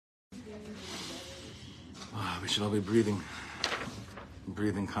We should all be breathing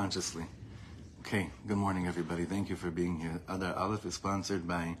consciously. Okay, good morning, everybody. Thank you for being here. Adar Aleph is sponsored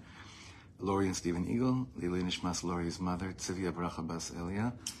by Lori and Stephen Eagle, Lili Nishmas Lori's mother, Tzivia Bracha Bas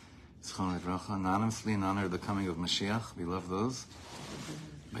Elia, Zchon Livracha, anonymously in honor of the coming of Mashiach. We love those.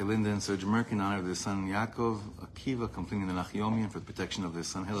 By Linda and Serge Merck, in honor of their son Yaakov, Akiva, completing the Nachyomi, and for the protection of their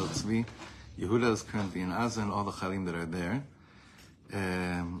son Hillel Tzvi. Yehuda is currently in Gaza, and all the Chalim that are there.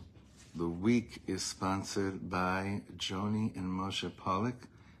 The week is sponsored by Joni and Moshe Pollack,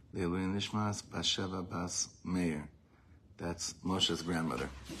 the Eloi Nishmas Basheva Bas Meir. That's Moshe's grandmother.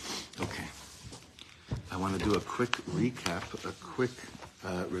 Okay. I want to do a quick recap, a quick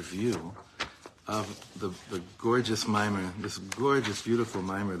review of the gorgeous mimer, this gorgeous, beautiful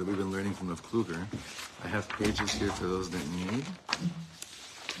mimer that we've been learning from Rav Kluger. I have pages here for those that need.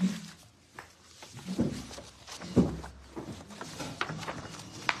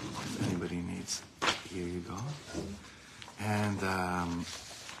 If anybody needs, here you go. And I'm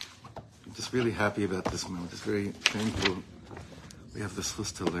just really happy about this moment. Just very thankful we have the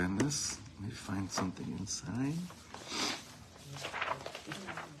chus to learn this. Let me find something inside.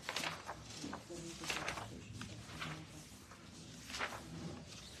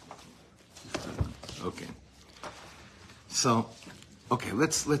 Okay. So,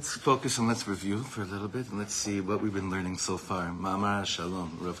 let's focus and let's review for a little bit and let's see what we've been learning so far. Ma'amar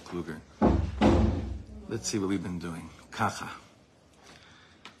Hashalom, Rav Kluger. Let's see what we've been doing. Kacha.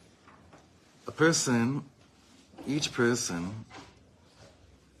 Each person,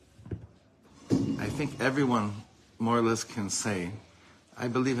 I think everyone more or less can say, I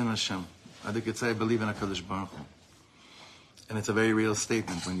believe in Hashem. I could say I believe in HaKadosh Baruch Hu. And it's a very real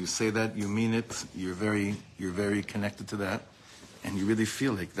statement. When you say that, you mean it. You're very connected to that, and you really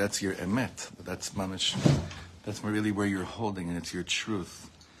feel like that's your emet. That's mamish. That's really where you're holding, and it's your truth.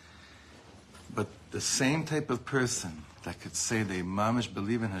 But the same type of person that could say they mamish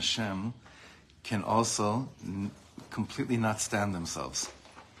believe in Hashem can also completely not stand themselves.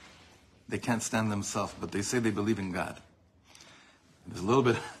 They can't stand themselves, but they say they believe in God. There's a little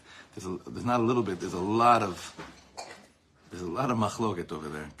bit. There's not a little bit. There's a lot of machloket over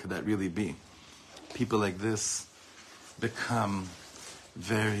there. Could that really be? People like this become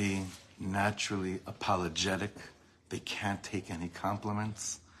very naturally apologetic. They can't take any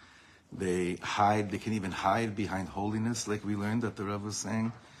compliments. They can even hide behind holiness, like we learned that the Rav was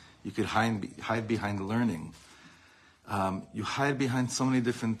saying. You could hide behind learning. You hide behind so many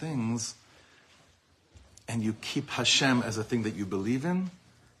different things, and you keep Hashem as a thing that you believe in,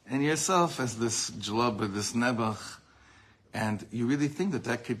 and yourself as this jalab or this nebuch. And you really think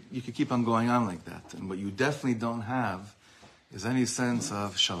that you could keep on going on like that. And what you definitely don't have is any sense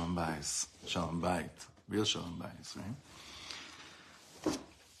of shalom bayis, real shalom bayis, right?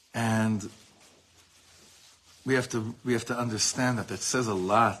 And we have to understand that says a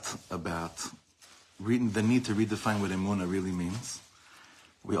lot about the need to redefine what emunah really means.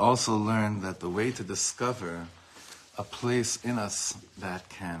 We also learn that the way to discover a place in us that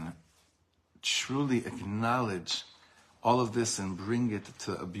can truly acknowledge all of this and bring it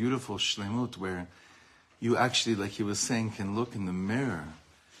to a beautiful shlemut where you actually, like he was saying, can look in the mirror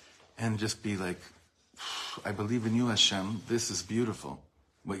and just be like, I believe in you, Hashem. This is beautiful,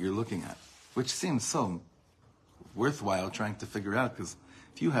 what you're looking at. Which seems so worthwhile trying to figure out, because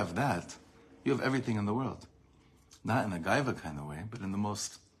if you have that, you have everything in the world. Not in a gaiva kind of way, but in the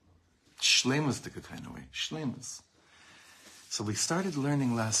most shlemustika kind of way. Shlemus. So we started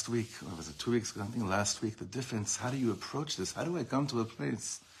learning last week, or was it 2 weeks ago? I think last week, the difference. How do you approach this? How do I come to a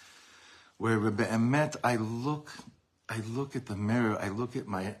place where be'emet I look at the mirror, I look at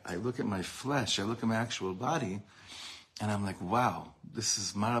my flesh, I look at my actual body, and I'm like, wow, this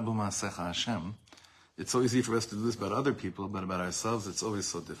is marabu ma'asecha Hashem. It's so easy for us to do this about other people, but about ourselves, it's always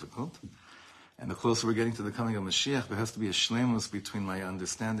so difficult. And the closer we're getting to the coming of Mashiach, there has to be a shlemus between my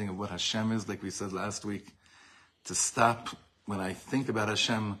understanding of what Hashem is, like we said last week, to stop when I think about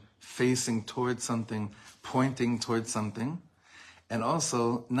Hashem facing towards something, pointing towards something, and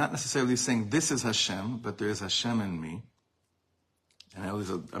also not necessarily saying this is Hashem, but there is Hashem in me. And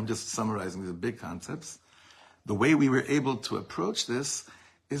I'm just summarizing these big concepts. The way we were able to approach this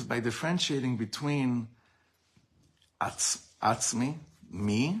is by differentiating between atzmi,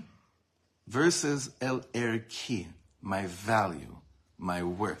 me, versus el erki, my value, my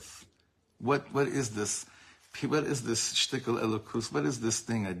worth. What is this? What is this shtickle elokus? What is this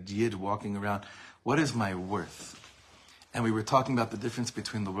thing, a yid walking around? What is my worth? And we were talking about the difference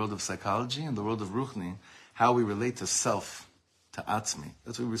between the world of psychology and the world of ruchni, how we relate to self, to atzmi.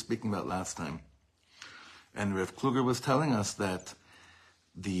 That's what we were speaking about last time. And Rav Kluger was telling us that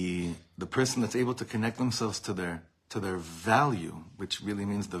the person that's able to connect themselves to their value, which really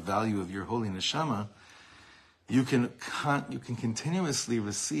means the value of your holy neshama, you can continuously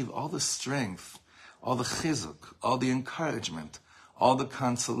receive all the strength, all the chizuk, all the encouragement, all the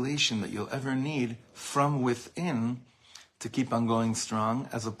consolation that you'll ever need from within to keep on going strong,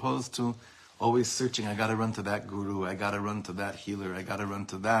 as opposed to always searching, I gotta run to that guru, I gotta run to that healer, I gotta run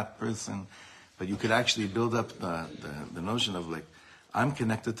to that person. But you could actually build up the notion of like, I'm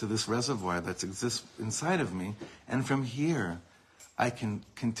connected to this reservoir that exists inside of me, and from here, I can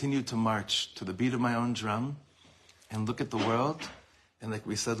continue to march to the beat of my own drum and look at the world, and like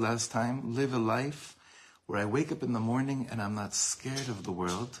we said last time, live a life where I wake up in the morning and I'm not scared of the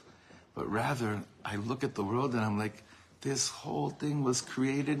world, but rather I look at the world and I'm like, this whole thing was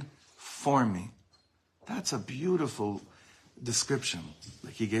created for me. That's a beautiful description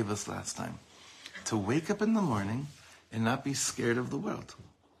like he gave us last time. To wake up in the morning and not be scared of the world.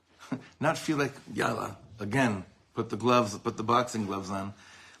 Not feel like, yalla, again, put the boxing gloves on.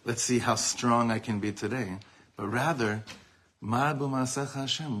 Let's see how strong I can be today. But rather, Ma'abu Ma'asech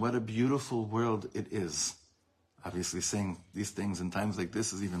Hashem, what a beautiful world it is. Obviously saying these things in times like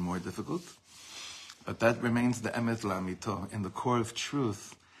this is even more difficult. But that remains the emet la'amito. In the core of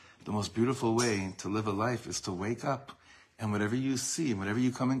truth, the most beautiful way to live a life is to wake up, and whatever you see, whatever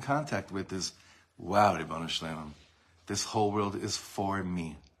you come in contact with is, wow, Ribbon Shalom, this whole world is for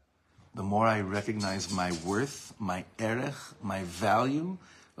me. The more I recognize my worth, my erech, my value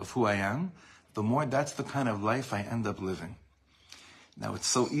of who I am, the more that's the kind of life I end up living. Now, it's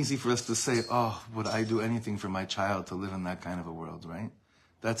so easy for us to say, oh, would I do anything for my child to live in that kind of a world, right?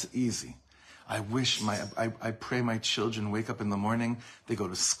 That's easy. I pray my children wake up in the morning, they go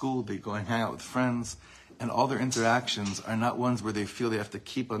to school, they go and hang out with friends, and all their interactions are not ones where they feel they have to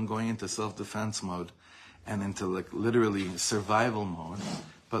keep on going into self-defense mode and into like literally survival mode,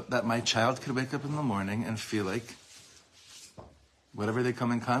 but that my child could wake up in the morning and feel like whatever they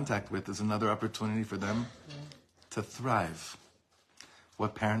come in contact with is another opportunity for them to thrive.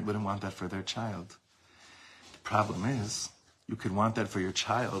 What parent wouldn't want that for their child? The problem is, you could want that for your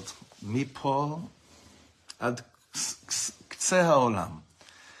child, mipo ad ktseh ha'olam.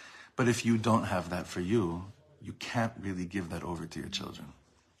 But if you don't have that for you, you can't really give that over to your children.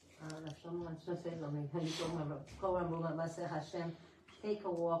 Take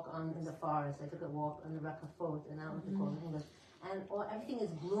a walk in the forest. I took a walk on the Rakafot, and I don't know what to call it in English. And everything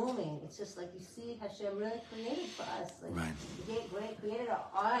is blooming. It's just like you see Hashem really created for us. Like, right. He created our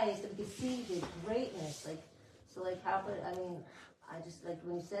eyes so we could see the greatness. Like, so like how could, I mean, I just, like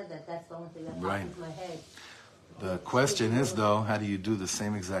when you said that, that's the only thing that popped into my head. The question is, though, how do you do the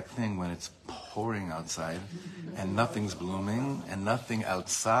same exact thing when it's pouring outside and nothing's blooming and nothing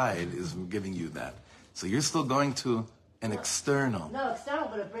outside is giving you that? So you're still going to an external. No, external,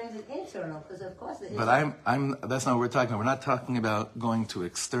 but it brings it internal, because of course it is. But that's not what we're talking about. We're not talking about going to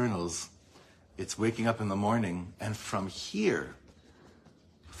externals. It's waking up in the morning, and from here,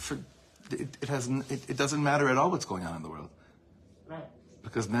 it doesn't matter at all what's going on in the world. Right.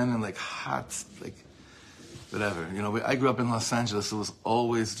 Because then in like hot, like, whatever, I grew up in Los Angeles. It was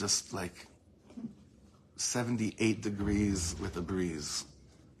always just like 78 degrees with a breeze,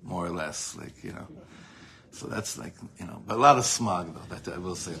 more or less, So that's like, but a lot of smog though, that I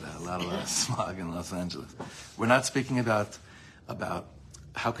will say that, a lot of smog in Los Angeles. We're not speaking about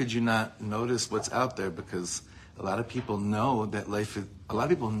how could you not notice what's out there, because a lot of people know that a lot of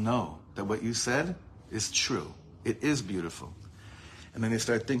people know that what you said is true. It is beautiful. And then they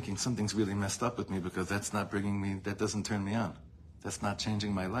start thinking something's really messed up with me because that doesn't turn me on. That's not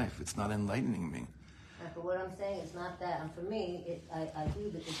changing my life. It's not enlightening me. But what I'm saying is not that, and for me, I do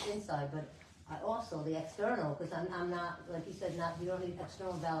that it's inside, but I also, the external, because I'm not, like you said, you don't need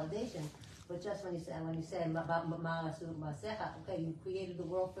external validation, but just when you say about Ma'asu Ma'asecha, okay, you created the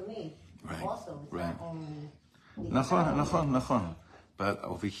world for me. Right. Also, it's not only the Nachon. But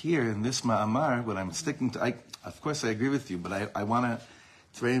over here in this ma'amar, what I'm sticking to, of course I agree with you, but I want to,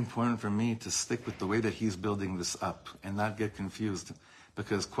 it's very important for me to stick with the way that he's building this up and not get confused.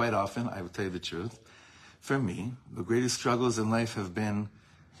 Because quite often, I will tell you the truth, for me, the greatest struggles in life have been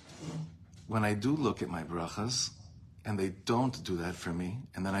when I do look at my brachas, and they don't do that for me,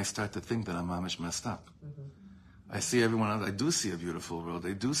 and then I start to think that I'm mamish messed up. I see everyone else, I do see a beautiful world,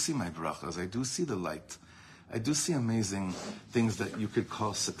 I do see my brachas, I do see the light, I do see amazing things that you could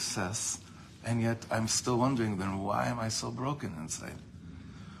call success, and yet I'm still wondering, then why am I so broken inside?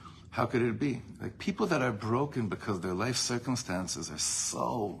 How could it be? Like people that are broken because their life circumstances are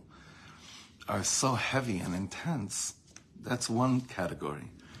so heavy and intense, that's one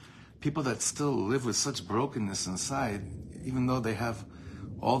category. People that still live with such brokenness inside, even though they have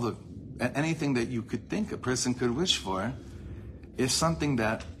anything that you could think a person could wish for is something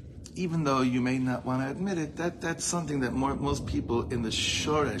that, even though you may not want to admit it, that's something that most people in the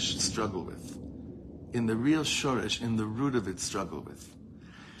shoresh struggle with. In the real shoresh, in the root of it, struggle with.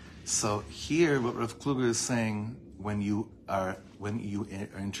 So here, what Rav Kluger is saying, when you are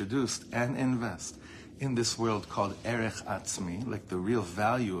introduced and invest in this world called Erech Atzmi, like the real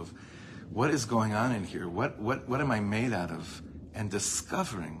value of what is going on in here, what am I made out of, and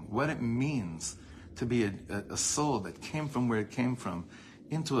discovering what it means to be a soul that came from where it came from,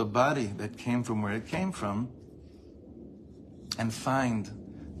 into a body that came from where it came from, and find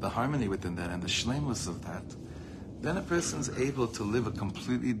the harmony within that and the shlemus of that, then a person's able to live a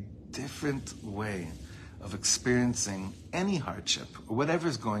completely different way of experiencing any hardship or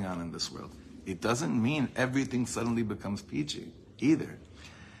whatever's going on in this world. It doesn't mean everything suddenly becomes peachy either.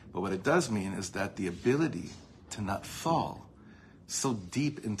 But what it does mean is that the ability to not fall so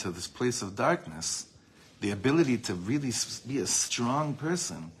deep into this place of darkness, the ability to really be a strong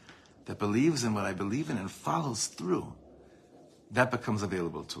person that believes in what I believe in and follows through, that becomes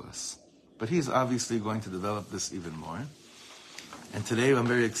available to us. But he's obviously going to develop this even more. And today I'm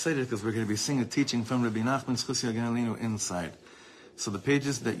very excited because we're going to be seeing a teaching from Rabbi Nachman Zchus Yagen Aleinu inside. So the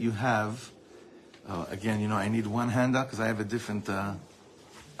pages that you have, again, I need one handout because I have a different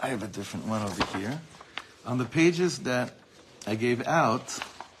one over here. On the pages that I gave out,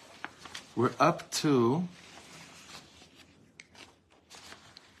 we're up to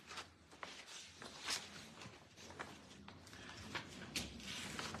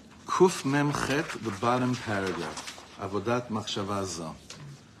Kuf Mem Chet, the bottom paragraph. Avodat Machshava Zo.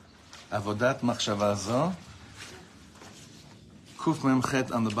 Avodat Machshava Zo. Kuf Mem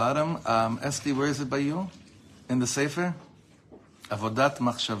Chet on the bottom. Esti, where is it by you? In the Sefer? Avodat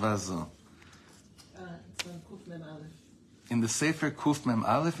Machshava Zo. It's on Kuf Mem Aleph. In the Sefer Kuf Mem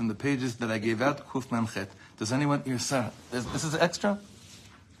Aleph, in the pages that I gave out, Kuf Mem Chet. Does anyone here, Sarah? This is extra?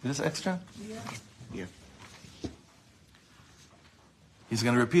 Is this extra? Yeah. Here. He's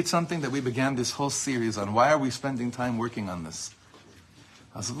going to repeat something that we began this whole series on. Why are we spending time working on this?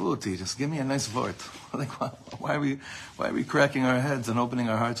 Azavuti, just give me a nice vort. Like, why are we cracking our heads and opening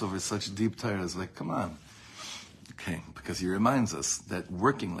our hearts over such deep tears? Like, come on. Okay, because he reminds us that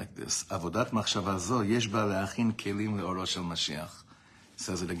working like this, Avodat Machshava Zo, yesh ba le'achin kelim le'oro shel Mashiach.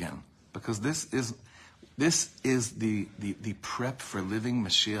 Says it again. Because this is the prep for living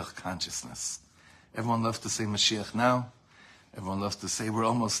Mashiach consciousness. Everyone loves to say Mashiach now. Everyone loves to say we're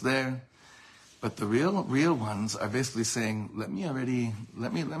almost there, but the real ones are basically saying, let me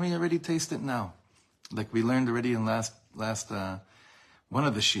already taste it now. Like we learned already in last one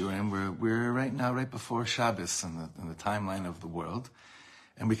of the shiurim, we're right now right before Shabbos in the timeline of the world,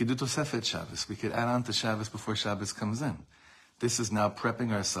 and we could do Tosefet Shabbos. We could add on to Shabbos before Shabbos comes in. This is now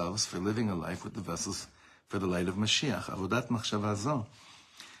prepping ourselves for living a life with the vessels for the light of Mashiach. Avodat Machshava Zo.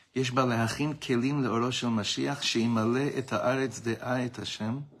 יש בה להכין כלים לאורו של משיח שימלא את הארץ דעה את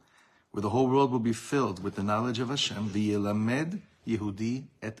השם, where the whole world will be filled with the knowledge of Hashem, וילמד יהודי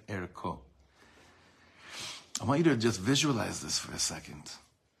את ערכו. I want you to just visualize this for a second.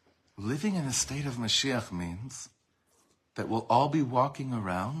 Living in a state of Mashiach means that we'll all be walking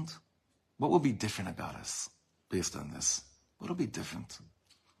around. What will be different about us based on this? What will be different?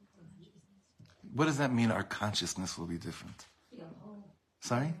 What does that mean our consciousness will be different?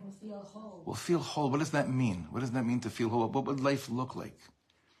 Sorry? We'll feel whole. What does that mean? What does that mean to feel whole? What would life look like?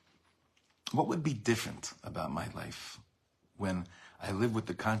 What would be different about my life when I live with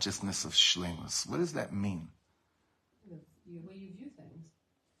the consciousness of shleimus? What does that mean? The way you view things.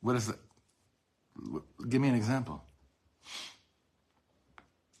 What is it? Give me an example.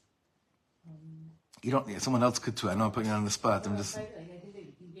 You don't. Someone else could too. I know I'm putting you on the spot. I'm just. I think that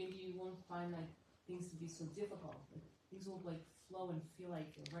maybe you won't find things to be so difficult. Things will flow and feel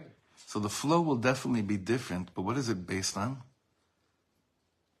like you're right. So the flow will definitely be different, but what is it based on?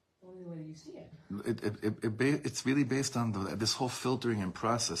 Only the way you see it. It's really based on this whole filtering and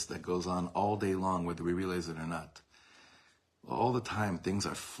process that goes on all day long, whether we realize it or not. All the time, things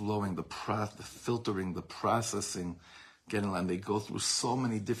are flowing, the filtering, the processing, and they go through so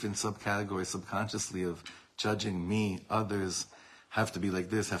many different subcategories subconsciously of judging me, others, have to be like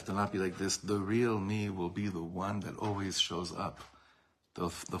this, have to not be like this. The real me will be the one that always shows up. The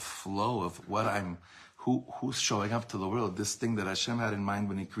flow of who's showing up to the world. This thing that Hashem had in mind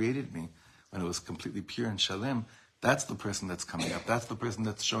when He created me, when it was completely pure and shalem, that's the person that's coming up. That's the person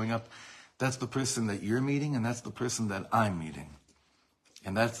that's showing up. That's the person that you're meeting, and that's the person that I'm meeting.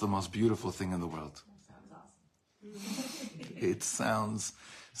 And that's the most beautiful thing in the world. That sounds awesome. It sounds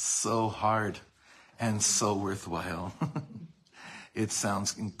so hard and so worthwhile. It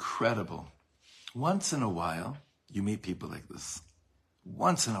sounds incredible. Once in a while, you meet people like this.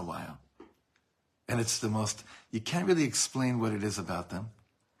 Once in a while. And it's the most, you can't really explain what it is about them.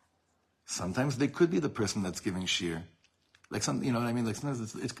 Sometimes they could be the person that's giving shir. Like some, you know what I mean? Like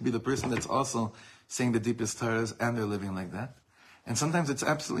sometimes it could be the person that's also saying the deepest Torahs and they're living like that. And sometimes it's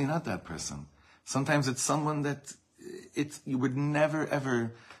absolutely not that person. Sometimes it's someone that you would never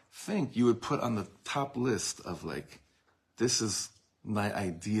ever think you would put on the top list of like, this is my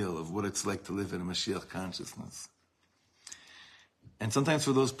ideal of what it's like to live in a Mashiach consciousness. And sometimes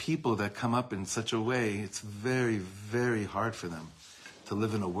for those people that come up in such a way, it's very, very hard for them to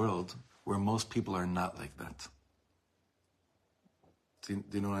live in a world where most people are not like that. Do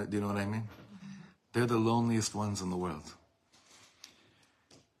you know what I mean? They're the loneliest ones in the world.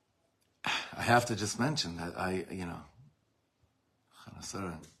 I have to just mention that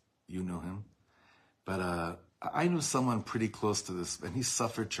you know him, but I knew someone pretty close to this, and he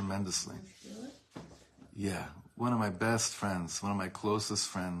suffered tremendously. Yeah, one of my best friends, one of my closest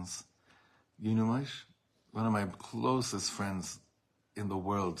friends. You know Moshe? One of my closest friends in the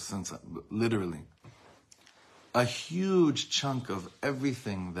world since, literally. A huge chunk of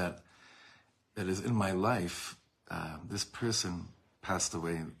everything that is in my life, this person passed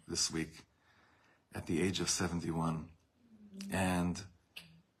away this week at the age of 71. And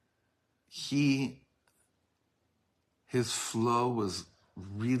his flow was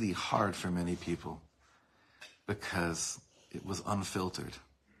really hard for many people because it was unfiltered.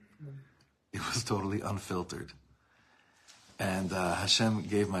 It was totally unfiltered. And Hashem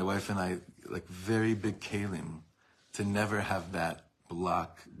gave my wife and I like very big kalim to never have that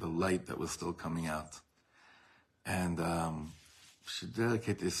block the light that was still coming out. And should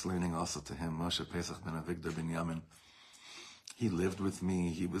dedicate this learning also to him, Moshe Pesach ben Avigdor ben Yamin. He lived with me.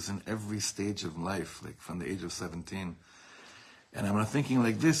 He was in every stage of life, like from the age of 17. And I'm thinking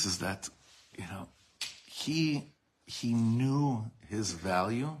like this is that, he knew his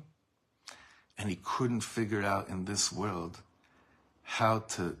value and he couldn't figure out in this world how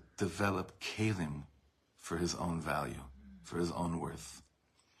to develop kalim for his own value, for his own worth.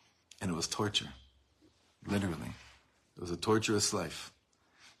 And it was torture, literally. It was a torturous life,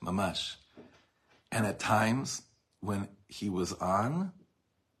 mamash. And at times, when he was on,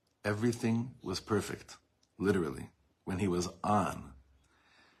 everything was perfect, literally, when he was on.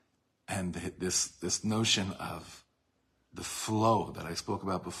 And this notion of the flow that I spoke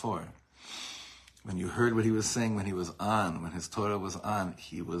about before, when you heard what he was saying when he was on, when his Torah was on,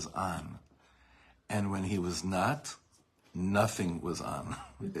 he was on. And when he was not, nothing was on.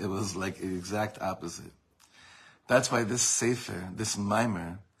 It was like the exact opposite. That's why this Sefer, this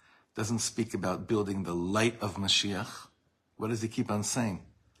Maimer, doesn't speak about building the light of Mashiach. What does he keep on saying?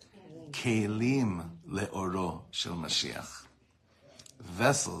 Kelim le'oro shel Mashiach.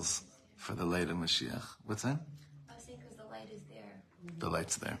 Vessels for the light of Mashiach. What's that? I was saying because the light is there. The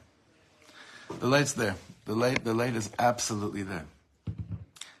light's there. The light's there. The light is absolutely there.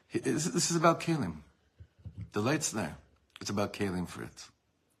 This is about Kalim. The light's there. It's about Kalim for it.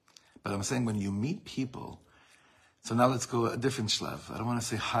 But I'm saying when you meet people, so now let's go a different shlav. I don't want to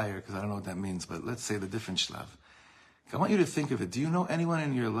say higher because I don't know what that means, but let's say the different shlav. I want you to think of it. Do you know anyone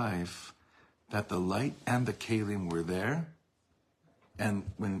in your life that the light and the Kalim were there? And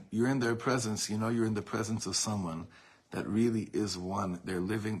when you're in their presence, you know you're in the presence of someone that really is one. They're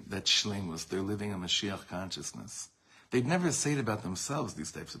living that shleimus. They're living a Mashiach consciousness. They'd never say it about themselves,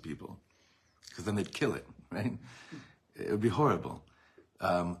 these types of people, because then they'd kill it, right? It would be horrible.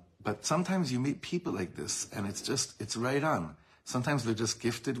 But sometimes you meet people like this, and it's right on. Sometimes they're just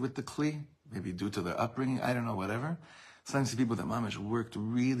gifted with the kli, maybe due to their upbringing, I don't know, whatever. Sometimes the people that mamash worked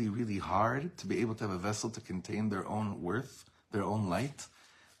really, really hard to be able to have a vessel to contain their own worth, their own light.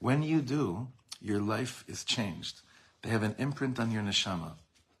 When you do, your life is changed. They have an imprint on your neshama.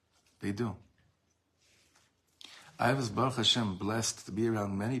 They do. I was, Baruch Hashem, blessed to be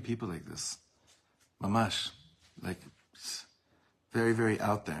around many people like this. Mamash. Like, very, very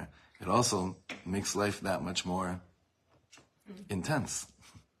out there. It also makes life that much more intense.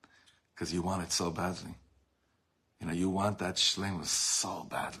 Because you want it so badly. You want that shleimus so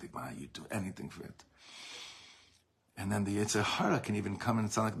badly, man. You'd do anything for it. And then the Yetzer Hara can even come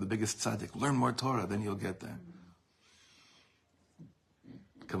and sound like the biggest tzaddik. Learn more Torah, then you'll get there.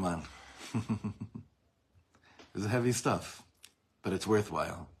 Come on. This is heavy stuff, but it's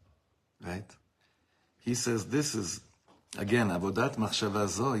worthwhile, right? He says this is, again, avodat machshava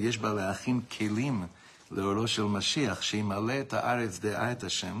zo, yesh ba le'achin kelim le'oro shel Mashiach, she'imale et ha'aretz de'a et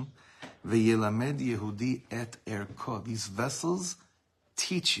Hashem, ve'yelamed Yehudi et erko. These vessels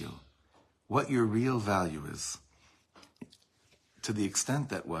teach you what your real value is. to the extent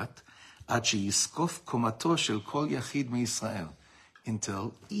that what? עד שיזקוף קומתו של כל יחיד מישראל,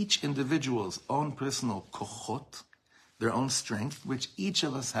 until each individual's own personal kochot, their own strength, which each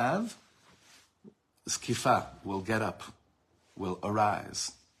of us have, skifa, will get up, will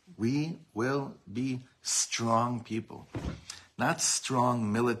arise. We will be strong people. Not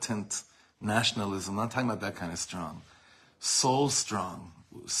strong, militant nationalism. I'm not talking about that kind of strong. Soul strong.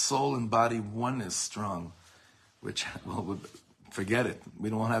 Soul and body oneness strong. Which, well, forget it. We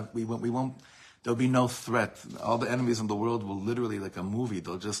won't, there'll be no threat. All the enemies in the world will literally, like a movie,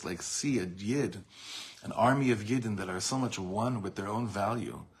 they'll just like see a yid, an army of yidden that are so much one with their own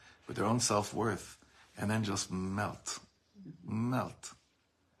value, with their own self-worth, and then just melt. Melt.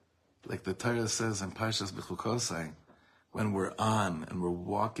 Like the Torah says in Parshas Bechukosai, when we're on and we're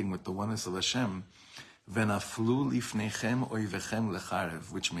walking with the oneness of Hashem, Venaflu lifnechem oivechem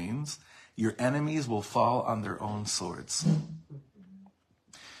lecharev, which means your enemies will fall on their own swords.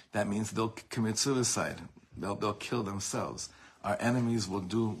 That means they'll commit suicide. They'll kill themselves. Our enemies will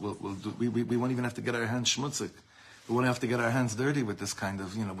do. We won't even have to get our hands schmutzig. We won't have to get our hands dirty with this kind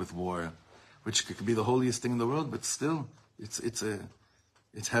of, with war, which could be the holiest thing in the world, but still, it's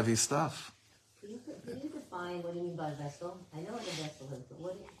heavy stuff. Can you define what you mean by vessel? I know what a vessel is, but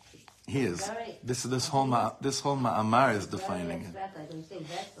what is? He is. This whole ma'amar is defining it. Like when you say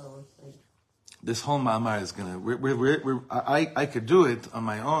vessel, it's like. This whole ma'amar is gonna. I could do it on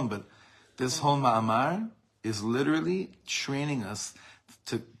my own, but this whole ma'amar is literally training us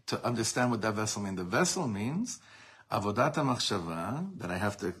to understand what that vessel means. The vessel means avodat machshava, that I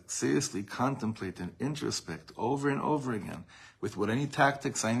have to seriously contemplate and introspect over and over again with what any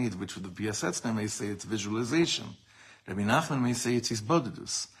tactics I need, which the Biasetzner may say it's visualization. Rabbi Nachman may say it's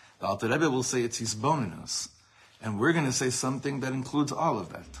hisbodedus. The Alter Rebbe will say it's hisbonenus. And we're going to say something that includes all of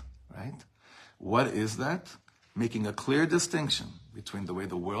that, right? What is that? Making a clear distinction between the way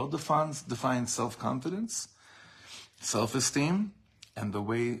the world defines self-confidence, self-esteem, and the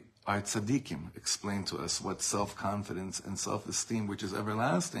way our tzaddikim explain to us what self-confidence and self-esteem, which is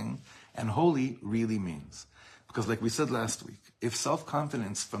everlasting and holy, really means. Because like we said last week, if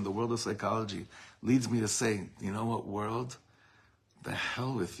self-confidence from the world of psychology leads me to say, you know what, world, the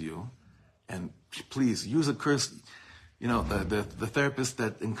hell with you, and please use a curse. The therapists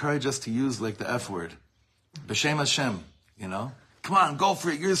that encourage us to use like the F word, B'Shem Hashem, come on, go for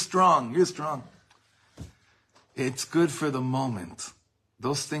it, you're strong. It's good for the moment.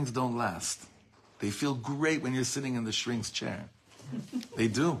 Those things don't last. They feel great when you're sitting in the shrink's chair. They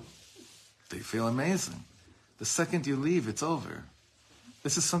do. They feel amazing. The second you leave, it's over.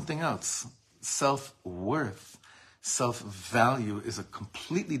 This is something else. Self-worth, self-value is a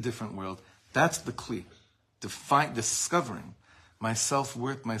completely different world. That's the kli. Discovering my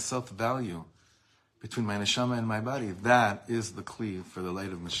self-worth, my self-value between my neshama and my body. That is the kli for the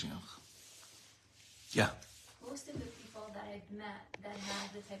light of Mashiach. Yeah. Most of the people that I've met that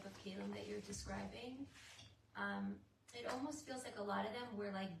have the type of kelim that you're describing, it almost feels like a lot of them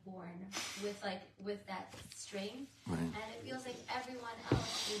were like born with that strength, right. And it feels like everyone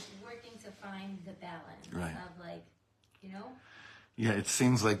else is working to find the balance, right. Of Yeah, it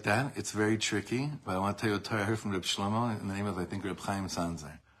seems like that. It's very tricky. But I want to tell you a Torah I heard from Reb Shlomo in the name of, I think, Reb Chaim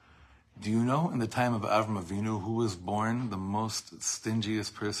Sanzer. Do you know in the time of Avram Avinu who was born the most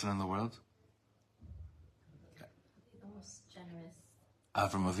stingiest person in the world? The most generous.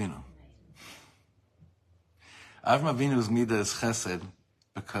 Avram Avinu. Avram Avinu's midah is chesed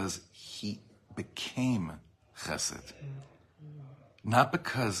because he became chesed. Not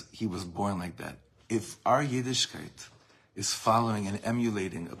because he was born like that. If our Yiddishkeit is following and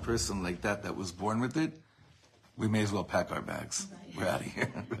emulating a person like that was born with it, we may as well pack our bags. Right. We're out of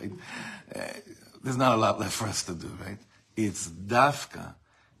here, right? There's not a lot left for us to do, right? It's dafka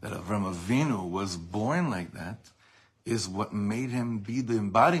that Avram Avinu was born like that is what made him be the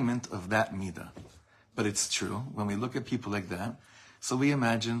embodiment of that midah. But it's true, when we look at people like that, so we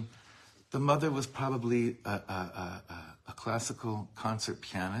imagine the mother was probably a classical concert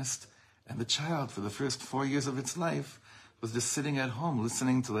pianist, and the child, for the first 4 years of its life, was just sitting at home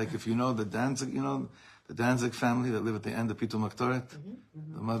listening to, like, if you know the Danzig, the Danzig family that live at the end of Pitul Maktoret,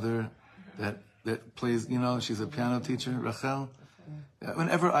 the mother that plays, she's a piano teacher, Rachel.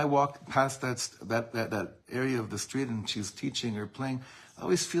 Whenever I walk past that area of the street and she's teaching or playing, I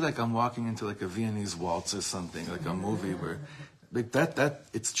always feel like I'm walking into like a Viennese waltz or something, like a movie where, like that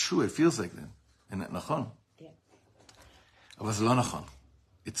it's true. It feels like that. And that nachon. Yeah. It was lo nachon.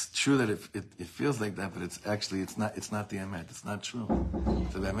 It's true that it feels like that, but it's not the emet. It's not true.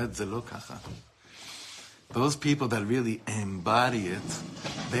 So the emet ze lo kacha. Those people that really embody it,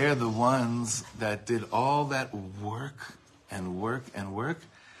 they're the ones that did all that work and work and work,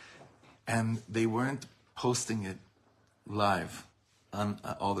 and they weren't posting it live on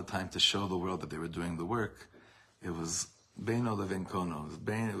all the time to show the world that they were doing the work. It was Beino Levin Kono.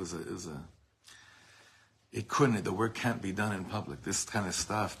 The work can't be done in public. This kind of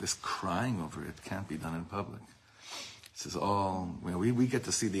stuff, this crying over it, can't be done in public. This is all, we get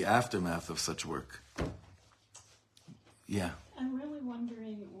to see the aftermath of such work. Yeah. I'm really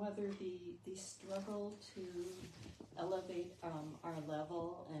wondering whether the struggle to elevate our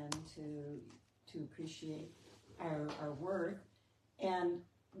level and to appreciate our work, and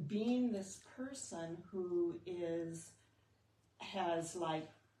being this person who has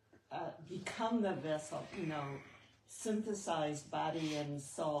become the vessel, synthesized body and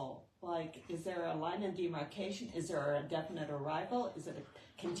soul. Like, is there a line of demarcation? Is there a definite arrival? Is it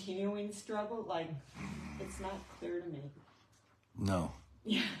a continuing struggle? Like, it's not clear to me. No.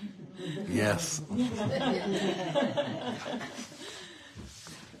 Yeah. Yes.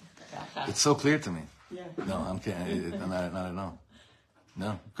 It's so clear to me. Yeah. No, I'm kidding. Not at all.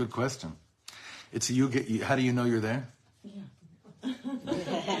 No, good question. It's how do you know you're there? Yeah.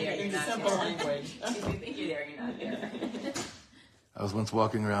 You're not Simple there. language. If you think you're there, you're not there. I was once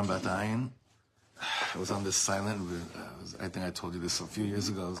walking around Batayin. I was on this silent, I think I told you this a few years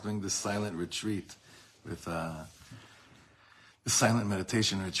ago. I was doing this silent retreat with, this silent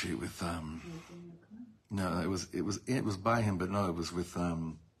meditation retreat with, no, it was by him, but no, it was with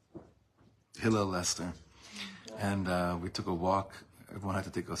Hillel Lester. And we took a walk. Everyone had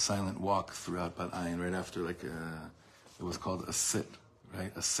to take a silent walk throughout Batayin right after it was called a sit,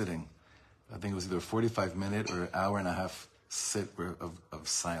 right? A sitting. I think it was either a 45-minute or an hour and a half sit of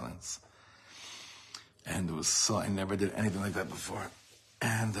silence. And it was I never did anything like that before.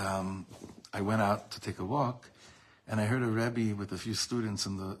 And I went out to take a walk, and I heard a Rebbe with a few students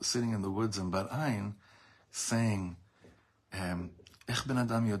sitting in the woods in Batayin saying, "Ech ben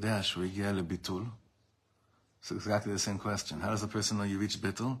adam yodea shu higia lebitul?" So exactly the same question. How does a person know you reach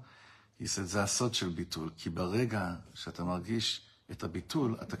bitul? He said, "זה הסוד של ביטול, כי ברגע שאתה מרגיש את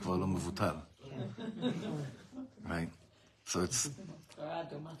הביטול, אתה כבר לא מבוטל." Right? So it's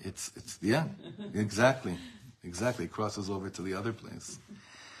yeah, exactly. It crosses over to the other place.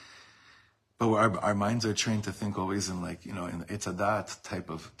 But our minds are trained to think always in in it's a dat type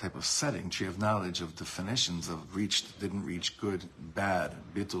of setting, tree of knowledge, of definitions of reached, didn't reach, good, bad,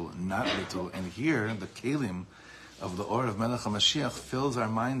 bitul, not bitul. And here, the kelim of the Or of Melech HaMashiach fills our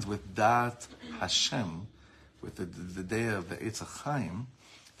minds with dat Hashem, with the day of the Eitz HaChaim,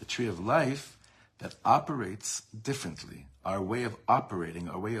 the tree of life, that operates differently. Our way of operating,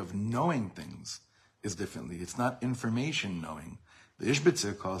 our way of knowing things is differently. It's not information knowing. The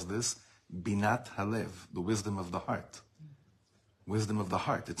Ishbitzer calls this Binat Halev, the wisdom of the heart. Wisdom of the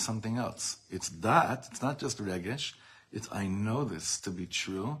heart, it's something else. It's that, it's not just regesh, it's I know this to be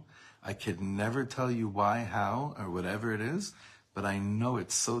true. I could never tell you why, how, or whatever it is, but I know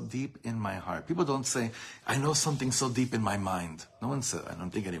it's so deep in my heart. People don't say, I know something so deep in my mind. No one says, I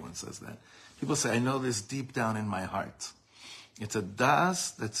don't think anyone says that. People say, I know this deep down in my heart. It's a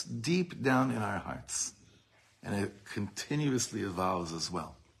das that's deep down in our hearts. And it continuously evolves as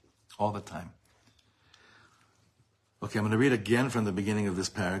well, all the time. Okay, I'm going to read again from the beginning of this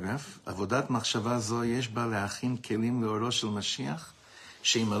paragraph. Avodat machshava zo yesh ba leachin kelim leoro shel Mashiach,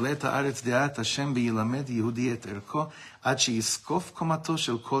 שימלא את הארץ דעת השם וילמד יהודי את ערכו, עד שיזקוף קומתו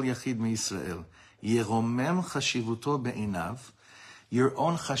של כל יחיד מישראל. ירומם חשיבותו בעיניו. Your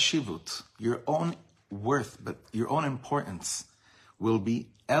own chashivut, your own worth, but your own importance will be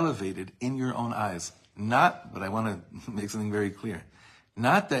elevated in your own eyes. Not, but I want to make something very clear,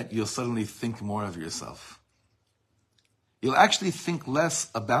 not that you'll suddenly think more of yourself. You'll actually think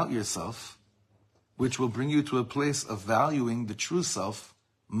less about yourself, which will bring you to a place of valuing the true self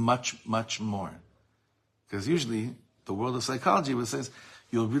much, much more. Because usually, the world of psychology says,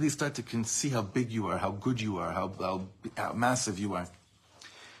 you'll really start to see how big you are, how good you are, how massive you are.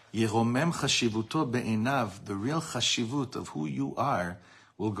 Yeromem chashivuto be'enav, the real chashivut of who you are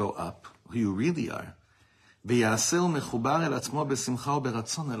will go up, who you really are. Ve'yasel mechubar el atzmo besimcha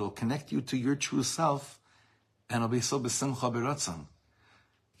u'beratzon, it'll connect you to your true self, and it'll be so besimcha beratzon.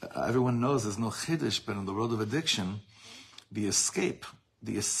 Everyone knows there's no chiddush, but in the world of addiction, the escape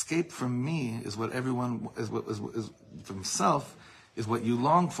from me is what everyone is from self is what you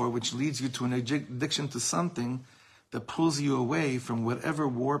long for, which leads you to an addiction to something that pulls you away from whatever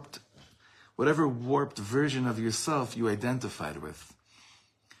warped version of yourself you identified with.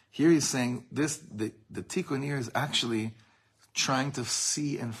 Here he's saying the tikkun here is actually trying to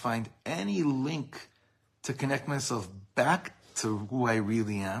see and find any link to connect myself back to who I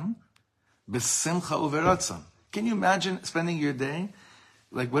really am, besimcha uveratzon, Can you imagine spending your day?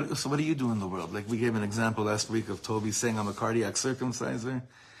 Like, what do you do in the world? Like, we gave an example last week of Toby saying, I'm a cardiac circumciser.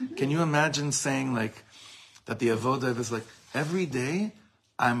 Can you imagine saying, like, that the avodah is like, every day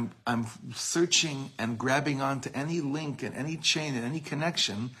I'm searching and grabbing onto any link and any chain and any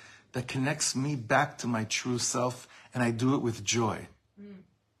connection that connects me back to my true self, and I do it with joy.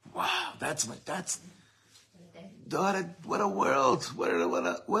 Wow, what a world.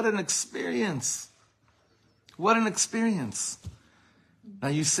 What an experience. What an experience. Now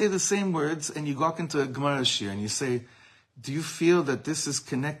you say the same words and you walk into a Gemara Shir and you say, do you feel that this is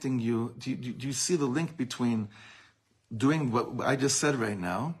connecting you? Do you see the link between doing what I just said right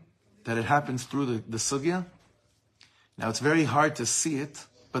now, that it happens through the sugya? Now it's very hard to see it,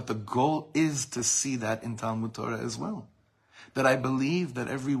 but the goal is to see that in Talmud Torah as well. That I believe that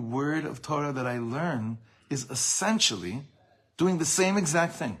every word of Torah that I learn is essentially doing the same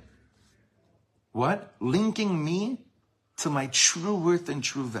exact thing. What? Linking me to my true worth and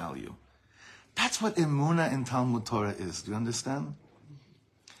true value. That's what emunah in Talmud Torah is. Do you understand?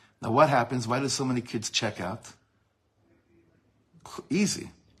 Now what happens? Why do so many kids check out? Easy.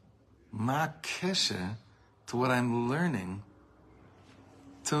 Ma kesher to what I'm learning,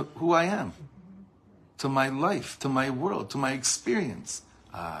 to who I am, to my life, to my world, to my experience.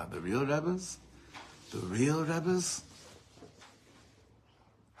 The real Rebbes,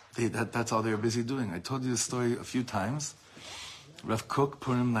 that's all they were busy doing. I told you this story a few times. Rav Kook,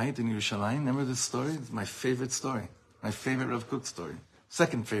 Purim night in Yerushalayim. Remember this story? It's my favorite story. My favorite Rav Kook story.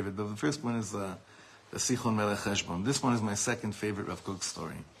 Second favorite. The first one is the Sichon Melech Heshbon. This one is my second favorite Rav Kook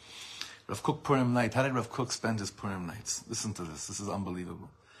story. Rav Kook Purim night. How did Rav Kook spend his Purim nights? Listen to this. This is unbelievable.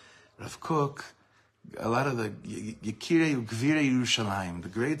 Rav Kook, a lot of the Yekirei Ugvirei Yerushalayim, the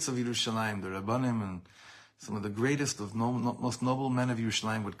greats of Yerushalayim, the Rabbanim, and some of the greatest of most noble men of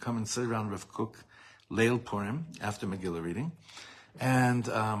Yerushalayim would come and sit around Rav Kook, Leil Purim, after Megillah reading. And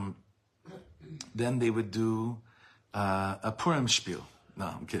then they would do a Purim spiel. No,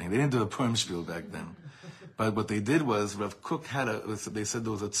 I'm kidding. They didn't do a Purim spiel back then. But what they did was, Rav Kook had they said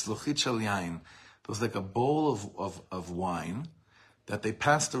there was a tzluchit shel yain. It was like a bowl of wine that they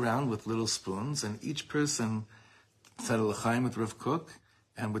passed around with little spoons, and each person said a l'chaim with Rav Kook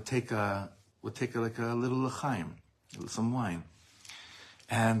and would take like a little l'chaim, some wine.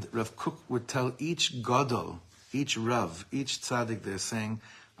 And Rav Kook would tell each gadol, each rav, each tzaddik there, saying,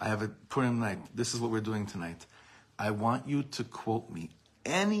 I have a Purim night. This is what we're doing tonight. I want you to quote me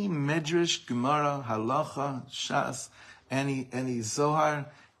any medrash, gemara, halacha, shas, any zohar,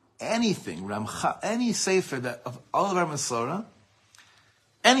 anything, ramcha, any sefer that of all of our Masorah,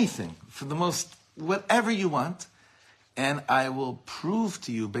 anything, for the most, whatever you want, and I will prove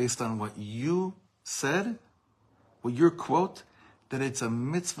to you based on what you said, what your quote, that it's a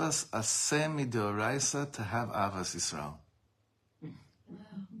mitzvahs aseh midoraisa to have avas Yisrael.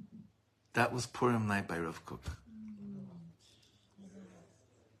 That was Purim night by Rav Kook.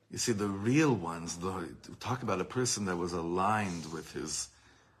 You see, the real ones, talk about a person that was aligned with his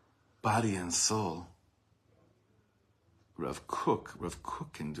body and soul. Rav Kook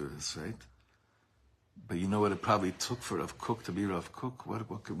can do this, right? But you know what it probably took for Rav Kook to be Rav Kook?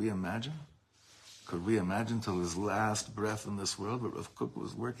 What could we imagine? Could we imagine till his last breath in this world what Rav Kook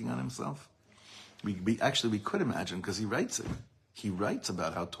was working on himself? We could imagine, because he writes it. He writes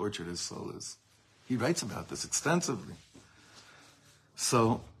about how tortured his soul is. He writes about this extensively.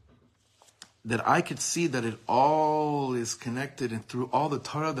 So that I could see that it all is connected, and through all the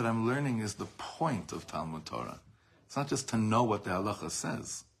Torah that I'm learning is the point of Talmud Torah. It's not just to know what the halacha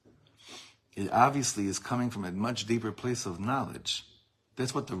says. It obviously is coming from a much deeper place of knowledge.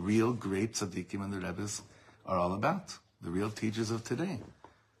 That's what the real great tzaddikim and the Rebbes are all about. The real teachers of today.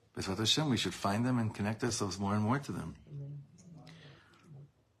 B'ezrat Hashem, we should find them and connect ourselves more and more to them.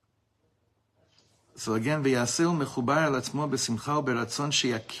 So again, v'yaseu mechubar al atzmo b'simcha u'beratzon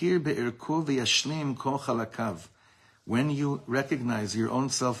sheyakir be'erko v'yashlim kol chalakav. When you recognize your own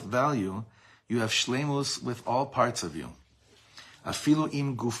self-value, you have shleimus with all parts of you. Afilu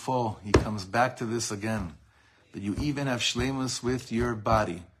im gufo, he comes back to this again, that you even have shleimus with your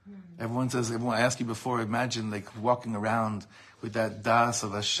body. Everyone I asked you before, imagine like walking around with that das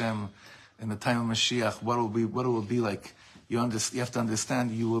of Hashem in the time of Mashiach, what it will be like. You have to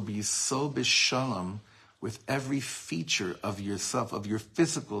understand, you will be so b'shalom with every feature of yourself, of your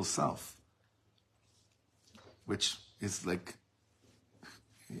physical self, which is like,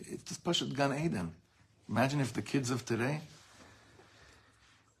 it's just Pashat Gan Eden. Imagine if the kids of today,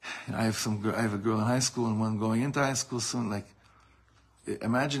 I have a girl in high school and one going into high school soon, like,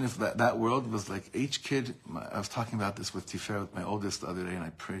 imagine if that world was like each kid. I was talking about this with Tiferet, with my oldest, the other day, and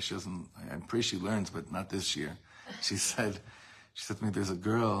I pray she learns, but not this year. She said to me, there's a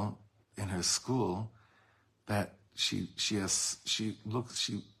girl in her school that she has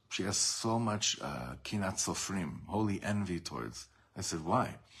so much kinat sofrim, holy envy towards. I said,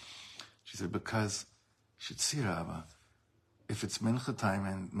 why? She said, because she'd see Rabba. If it's mincha time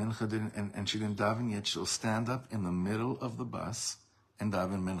and mincha didn't, and she didn't daven yet, she'll stand up in the middle of the bus and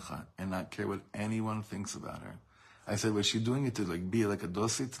daven mincha and not care what anyone thinks about her. I said, was she doing it to like be like a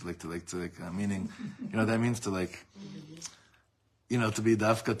dosit, meaning, that means to like, to be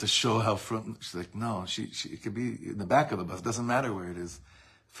dafka, to show how front. She's like, no, she it could be in the back of the bus. Doesn't matter where it is.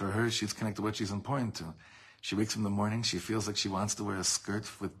 For her, she's connected to what she's important to. She wakes up in the morning, she feels like she wants to wear a skirt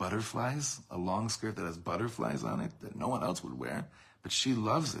with butterflies, a long skirt that has butterflies on it that no one else would wear, but she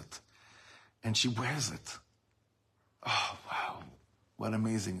loves it. And she wears it. Oh, wow. What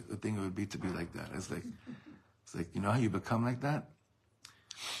amazing thing it would be to be like that. It's like, how you become like that?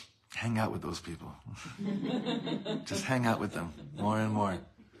 Hang out with those people. Just hang out with them more and more.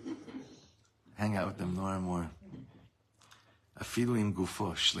 Hang out with them more and more. Afilu im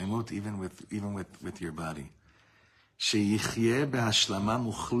gufo, shlemut, even with your body. Sheyichyeh behashlama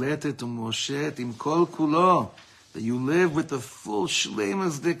muchletet umoshet im kol kulo. That you live with the full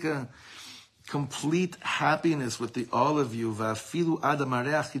shlemas dika, complete happiness with all of you. Va'afilu ad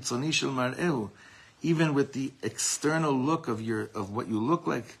hamareach chitzoni shel mar'ehu, even with the external look of what you look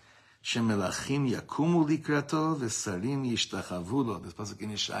like. Shemelachim yakumu likrato v'sarim yishtachavu lo. This pasuk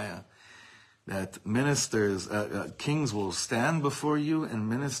in Yeshaya. That ministers, kings will stand before you and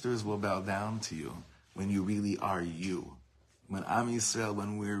ministers will bow down to you when you really are you. When Am Yisrael,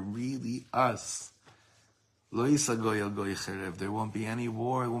 when we're really us. Lo yisagoy el goy cherev. There won't be any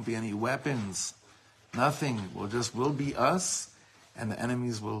war, there won't be any weapons. Nothing. We'll be us and the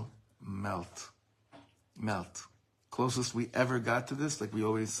enemies will melt. Melt. Closest we ever got to this, like we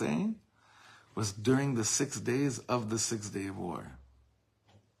always say, was during the 6 days of the 6-day war.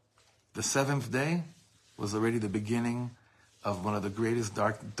 The 7th day was already the beginning of one of the greatest,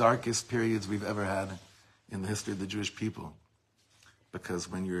 darkest periods we've ever had in the history of the Jewish people. Because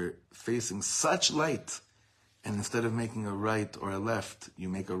when you're facing such light, and instead of making a right or a left, you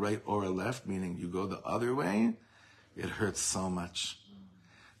make a right or a left, meaning you go the other way, it hurts so much.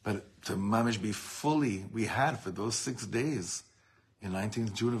 But to mamish be fully, we had for those 6 days, in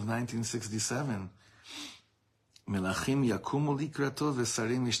June of 1967, Melachim yakumu likrato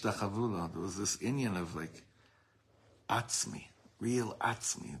v'sarim yishtachavu lo. There was this Indian of like atzmi, real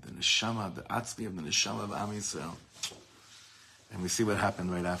atzmi, the neshama, the atzmi of the neshama of Am Yisrael. And we see what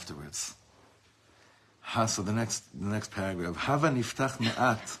happened right afterwards. So the next paragraph. Hava niftach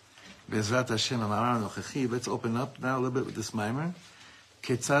me'at be'ezrat Hashem amar nochechi. Let's open up now a little bit with this mimer.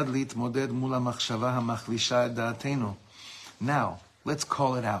 Ketzad litmoded mul hamachshava hamachlisha et da'atenu. Now, let's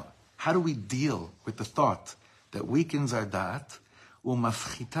call it out. How do we deal with the thought that weakens our da'at,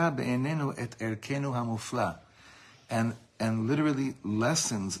 umafchita be'enenu et erkenu hamufla, and literally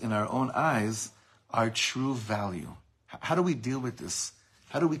lessens in our own eyes our true value? How do we deal with this?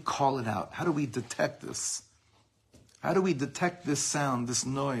 How do we call it out? How do we detect this? How do we detect this sound, this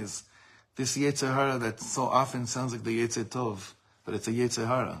noise, this Yetzer Hara that so often sounds like the Yetzer Tov, but it's a Yetzer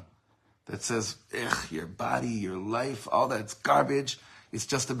Hara that says, your body, your life, all that's garbage. It's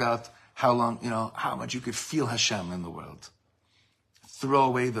just about how long, how much you could feel Hashem in the world. Throw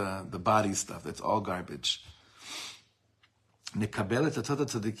away the body stuff. That's all garbage. Nekabel et atat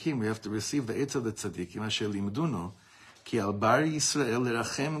tzadikim. We have to receive the etz of the tzadikim. Asher limdunu ki al bar Yisrael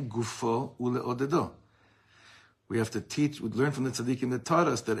lerachem gufo uleodedo. We have to learn from the tzadikim that taught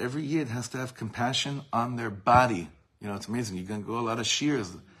us that every yid has to have compassion on their body. It's amazing. You can go a lot of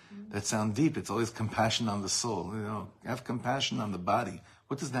shirs that sound deep. It's always compassion on the soul. Have compassion on the body.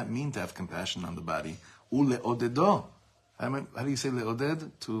 What does that mean to have compassion on the body? Uleodedo. How do you say leoded?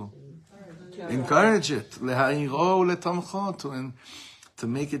 To encourage it. Leha'iro uletamcho. To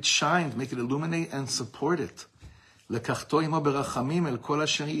make it shine, to make it illuminate and support it. Lekachto imo berachamim el kol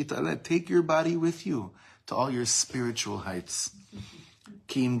asher yit'aleh. Take your body with you to all your spiritual heights.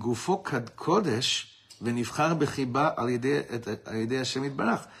 Ki im gufo kodesh v'nivchar bechiba al yedei Hashem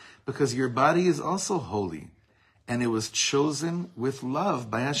yitbarach. Because your body is also holy. And it was chosen with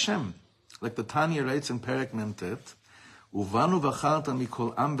love by Hashem. Like the Tanya writes in Perek Memtet, Uvanu v'charta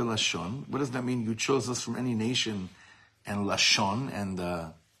mikol am belashon. What does that mean? You chose us from any nation and lashon, and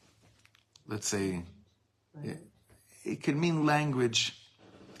let's say, it could mean language.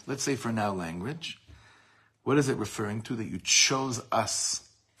 Let's say for now language. What is it referring to? That you chose us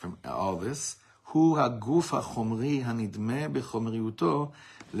from all this. hu haguf hachomri hanidme bechomriuto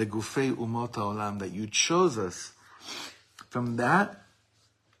legufei umot haolam, that you chose us from that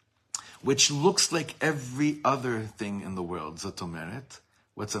which looks like every other thing in the world. Zotomeret,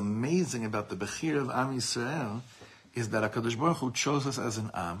 what's amazing about the Bechir of Am Yisrael is that HaKadosh Baruch Hu chose us as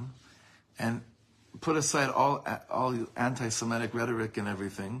an Am and put aside all anti-Semitic rhetoric and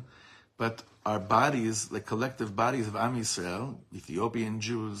everything, but our bodies, the collective bodies of Am Yisrael, Ethiopian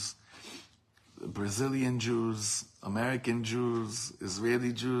Jews, Brazilian Jews, American Jews,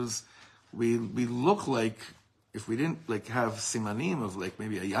 Israeli Jews, we look like, if we didn't like have simanim of like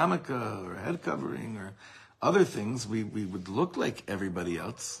maybe a yarmulke or a head covering or other things, we would look like everybody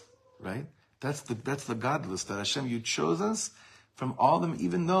else, right? That's the godless, that Hashem, you chose us from all of them,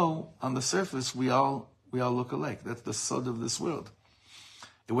 even though on the surface we all look alike. That's the sod of this world.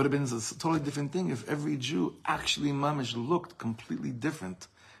 It would have been a totally different thing if every Jew actually mamish looked completely different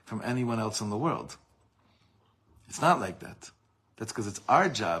from anyone else in the world. It's not like that. That's because it's our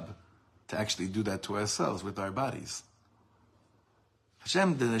job to actually do that to ourselves with our bodies.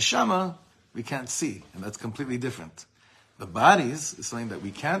 Hashem, the neshama, we can't see, and that's completely different. The bodies is something that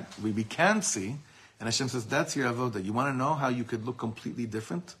we can see, and Hashem says, that's your avodah. You want to know how you could look completely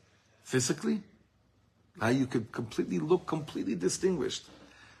different physically? How you could look completely distinguished.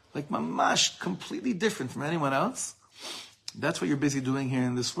 Like mamash, completely different from anyone else? That's what you're busy doing here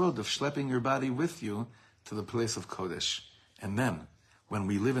in this world, of schlepping your body with you to the place of Kodesh. And then, when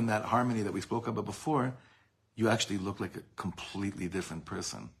we live in that harmony that we spoke about before, you actually look like a completely different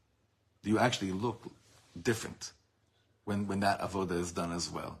person. You actually look different when that avodah is done as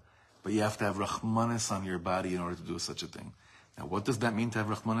well. But you have to have rachmanis on your body in order to do such a thing. Now, what does that mean to have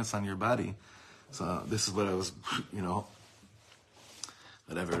rachmanis on your body? So this is what I was,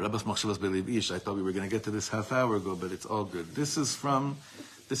 whatever. Rabbas Machshavas Beliv Ish. I thought we were going to get to this half hour ago, but it's all good. This is from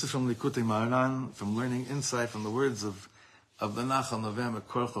Likutei Moharan, from learning insight from the words of the Nachal Novem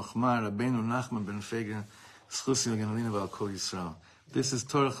Kor Chochma Rabbeinu Nachman ben Fega Schusi V'Ganalina V'Al Kol Yisrael. This is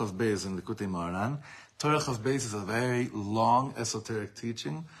Torah Chav Beis in Likutei Moharan. Torah Chav Beis is a very long esoteric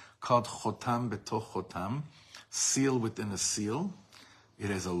teaching called Chotam Betoch Chotam, seal within a seal. It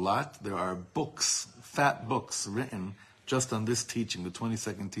is a lot. There are books, fat books, written just on this teaching, the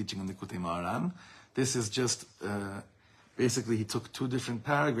 22nd teaching in Likutei Moharan. This is just, basically he took two different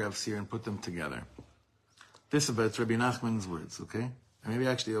paragraphs here and put them together. This is about Rabbi Nachman's words, okay? And maybe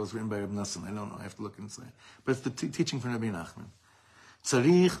actually it was written by Rabbi Nassim. I don't know, I have to look inside. But it's the teaching from Rabbi Nachman.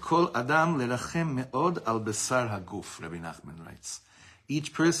 Tzarich kol adam lerachem me'od al besar haguf, Rabbi Nachman writes.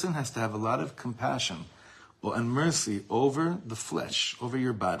 Each person has to have a lot of compassion and mercy over the flesh, over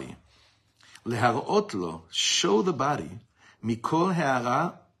your body. Leharot lo, show the body, mikol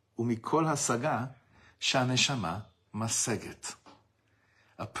ha'ara umikol hasaga, shaneshama maseget.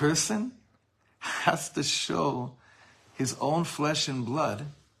 A person has to show his own flesh and blood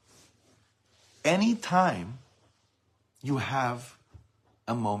anytime you have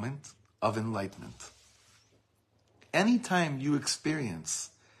a moment of enlightenment. Anytime you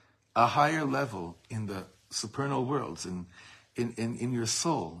experience a higher level in the supernal worlds, in your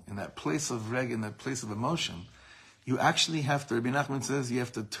soul, in that place of reg, in that place of emotion, you actually have to, Rabbi Nachman says, you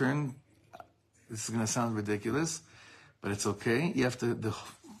have to turn, this is going to sound ridiculous, but it's okay. You have to,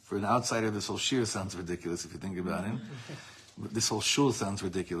 for an outsider, this whole shir sounds ridiculous if you think about it. This whole shul sounds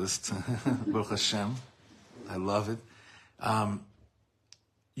ridiculous. Baruch Hashem. I love it.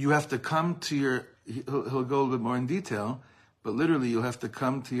 You have to come to your, he'll go a little bit more in detail, but literally you'll have to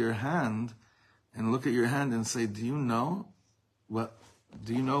come to your hand and look at your hand and say, do you know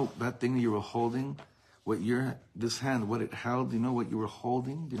that thing you were holding? This hand, what it held? Do you know what you were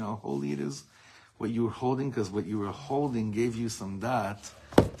holding? Do you know how holy it is? What you were holding? Because what you were holding gave you some dat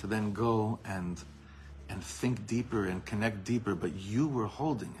to then go and think deeper and connect deeper, but you were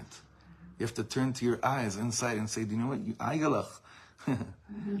holding it. You have to turn to your eyes inside and say, do you know what? Aigalach.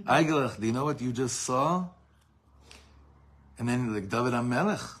 Aigalach, do you know what you just saw? And then like David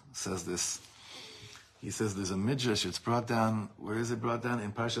HaMelech says this. He says there's a midrash, it's brought down, where is it brought down?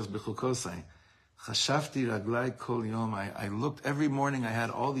 In Parshas Bechukosai. Chashafti raglai kol yom. I looked, every morning I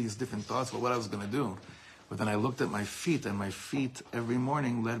had all these different thoughts about what I was going to do. But then I looked at my feet, and my feet every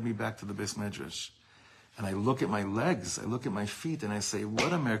morning led me back to the Beis Midrash. And I look at my legs, I look at my feet, and I say,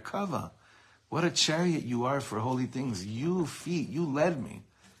 what a merkava. What a chariot you are for holy things. You feet, you led me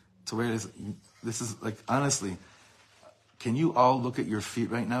to where it is. This is like, honestly, can you all look at your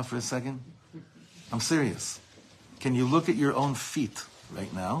feet right now for a second? I'm serious. Can you look at your own feet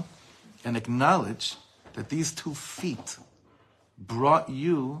right now and acknowledge that these 2 feet brought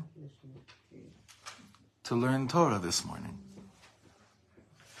you to learn Torah this morning?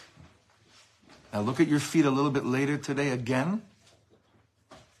 Now look at your feet a little bit later today again,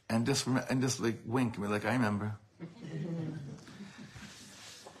 and just like wink and be like, I remember.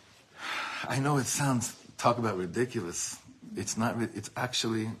 I know it sounds, talk about ridiculous. It's not. It's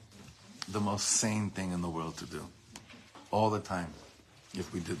actually the most sane thing in the world to do, all the time.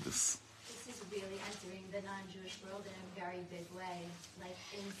 If we did this. This is really entering the non-Jewish world in a very big way. Like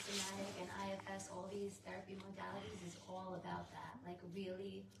in somatic and IFS, all these therapy modalities is all about that. Like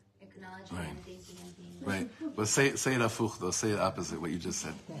really acknowledging Right. and thinking and being. Right. Well, say it afuch though. Say it opposite what you just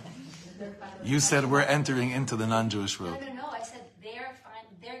said. You said we're entering into the non-Jewish world. No. I said they're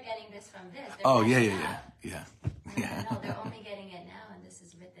getting this from this. They're Oh yeah. No, they're only getting it now, and this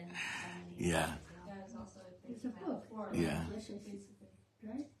is written in so many Yeah. That is also a thing It's a book. for Yeah. Basically,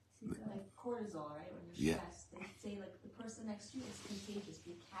 right? like cortisol, right? When Yeah. you're stressed, they say like the person next to you is contagious.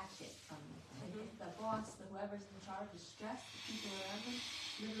 You catch it from like if the boss, whoever's in charge is stressed, the people around them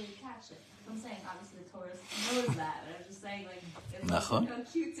literally catch it. I'm saying obviously the Torah knows that, but I'm just saying like it's Nachon.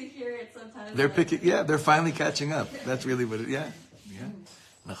 like, cute to hear it sometimes. They're like, picking. Yeah, they're finally catching up. That's really what it. Yeah.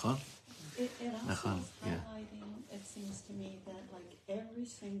 Nachon. It also Nachon, is yeah. highlighting, it seems to me, that like every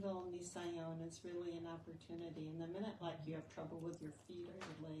single nisayon is really an opportunity. And the minute like you have trouble with your feet or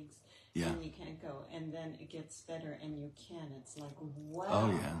your legs, Yeah. and you can't go, and then it gets better and you can. It's like wow.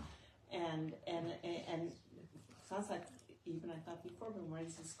 Oh yeah. And sounds like even I thought before, but when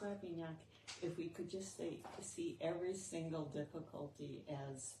he's describing like if we could just see every single difficulty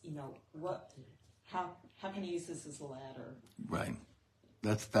as how can I use this as a ladder? Right.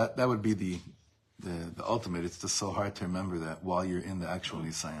 That would be the ultimate. It's just so hard to remember that while you're in the actual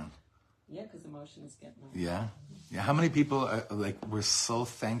Nisayan. Yeah, because emotions get more. Yeah. How many people are like, we're so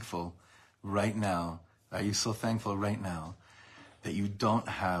thankful right now? Are you so thankful right now that you don't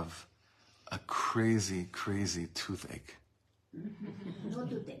have a crazy, crazy toothache? No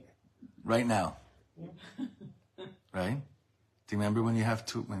toothache. Right now. Right? Do you remember when you have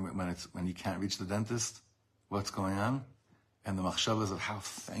when you can't reach the dentist? What's going on? And the machshavas of how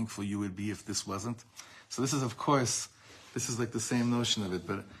thankful you would be if this wasn't. So this is, of course, this is like the same notion of it,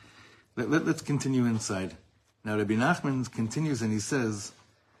 but let's continue inside. Now Rabbi Nachman continues and he says,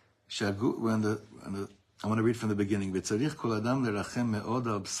 I want to read from the beginning. וצריך כל אדם לרחם מאוד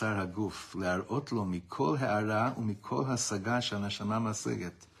על בשר הגוף, להראות לו מכל הערה ומכל השגה שהנשמה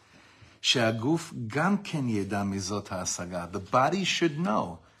משגת. שהגוף גם כן ידע מזאת ההשגה. The body should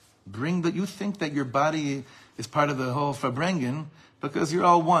know. You think that your body is part of the whole Farbrengen because you're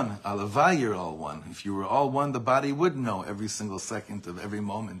all one. Alavai, you're all one. If you were all one, the body would know every single second of every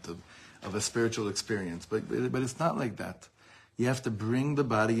moment of a spiritual experience. But it's not like that. You have to bring the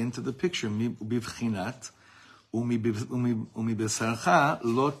body into the picture. Bivchinat umibesarcha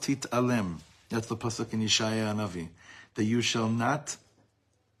lo tit'alem. That's the pasuk in Yeshaya Hanavi. That you shall not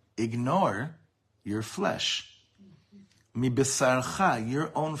ignore your flesh. Mibesarcha, your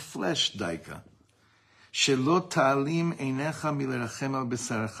own flesh, daika. Shelo ta'alim einecha milerachem al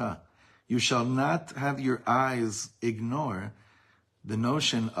besarcha. You shall not have your eyes ignore the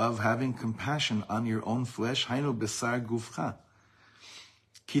notion of having compassion on your own flesh. Hainu besar gufcha.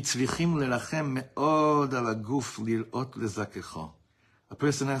 Ki tzrichim lerachem me'od al haguf lir'ot lezakecho. A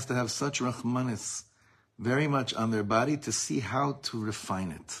person has to have such rachmanis very much on their body to see how to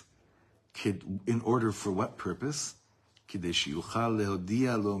refine it. In order for what purpose? כדי שיוכל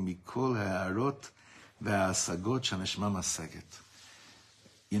להודיע לו מכל ההערות וההשגות שהנשמה משגת.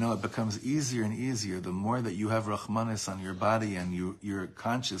 It becomes easier and easier the more that you have Rahmanis on your body and you're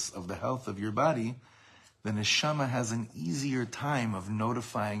conscious of the health of your body, the neshama has an easier time of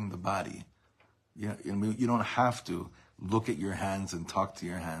notifying the body. You don't have to look at your hands and talk to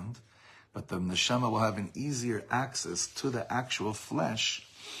your hand, but the neshama will have an easier access to the actual flesh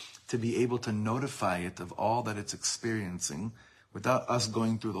to be able to notify it of all that it's experiencing without us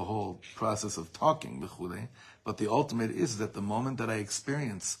going through the whole process of talking. But the ultimate is that the moment that I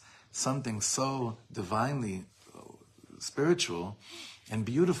experience something so divinely spiritual and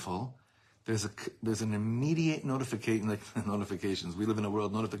beautiful, there's an immediate notification, like notifications. We live in a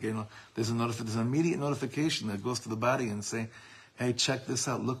world notification. There's an immediate notification that goes to the body and say, hey, check this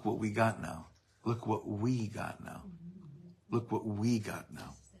out. Look what we got now. Look what we got now. Look what we got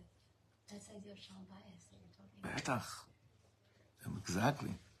now. That's the idea of shalom bayis that you're talking about. בטח.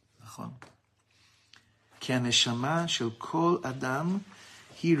 Exactly. נכון. כי הנשמה של כל אדם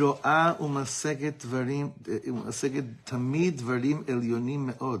היא רואה ומשגת תמיד דברים עליונים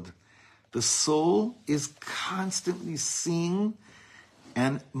מאוד. The soul is constantly seeing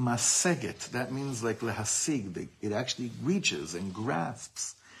and maseget. That means like lehasig. It actually reaches and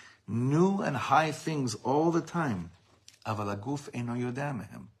grasps new and high things all the time. אבל הגוף אינו יודע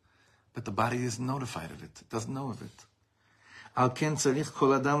מהם. but the body isn't notified of it. It doesn't know of it. על כן צריך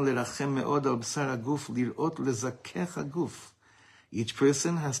כל אדם לרחם מאוד על בשר הגוף, לראות לזכך הגוף. Each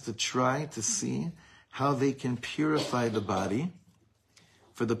person has to try to see how they can purify the body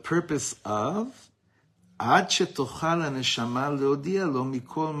for the purpose of עד שתוכל הנשמה להודיע לו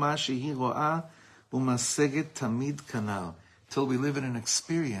מכל מה שהיא רואה ומשגת תמיד כנ"ל. Till we live in an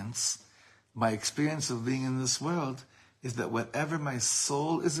experience, my experience of being in this world is that whatever my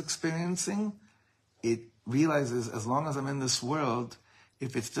soul is experiencing, it realizes as long as I'm in this world,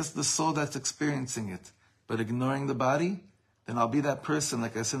 if it's just the soul that's experiencing it, but ignoring the body, then I'll be that person,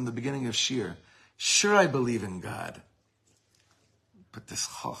 like I said in the beginning of Shir. Sure, I believe in God, but this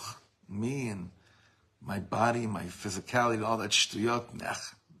me and my body, my physicality, all that shtuyot,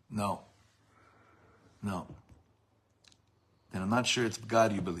 no. And I'm not sure it's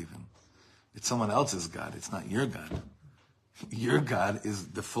God you believe in. It's someone else's God. It's not your God. Your God is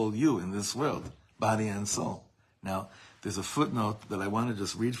the full you in this world, body and soul. Now, there's a footnote that I want to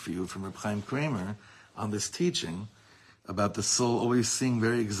just read for you from Reb Chaim Kramer on this teaching about the soul always seeing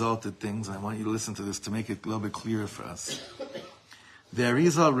very exalted things. I want you to listen to this to make it a little bit clearer for us. The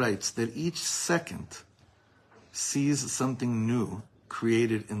Arizal writes that each second sees something new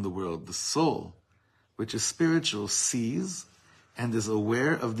created in the world. The soul, which is spiritual, sees and is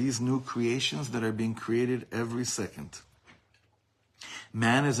aware of these new creations that are being created every second.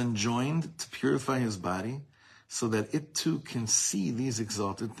 Man is enjoined to purify his body so that it too can see these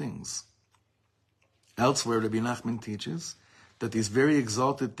exalted things. Elsewhere, Rabbi Nachman teaches that these very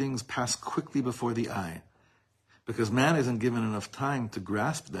exalted things pass quickly before the eye. Because man isn't given enough time to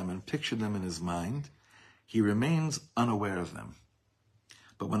grasp them and picture them in his mind, he remains unaware of them.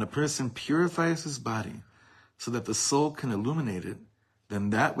 But when a person purifies his body so that the soul can illuminate it, then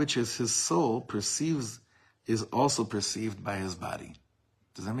that which is his soul perceives is also perceived by his body.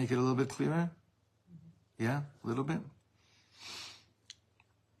 Does that make it a little bit clearer? Yeah, a little bit?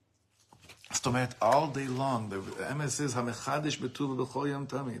 Stomet, all day long, the MS is Hamechadish Betuva B'chol Yom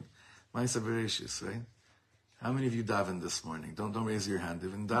Tamid. Ma'aseh Bereshis, right? How many of you daven this morning? Don't raise your hand.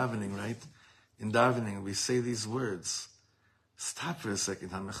 In davening, right? In davening, we say these words. Stop for a second.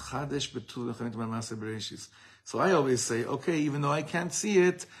 Hamechadish Betuva B'chol Yom Tamid Ma'aseh Bereshis. So I always say, okay, even though I can't see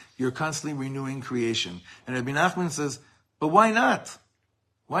it, you're constantly renewing creation. And Rabbi Nachman says, but why not?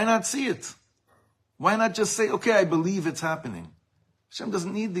 Why not see it? Why not just say, okay, I believe it's happening? Hashem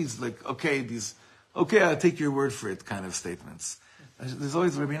doesn't need these, okay, I'll take your word for it kind of statements. There's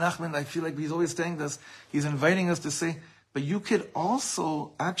always, Rabbi Nachman, I feel like he's always saying this, he's inviting us to say, but you could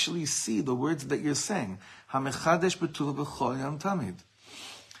also actually see the words that you're saying. HaMechadesh b'tuva b'chol yom tamid.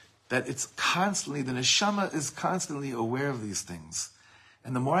 That it's constantly, the neshama is constantly aware of these things.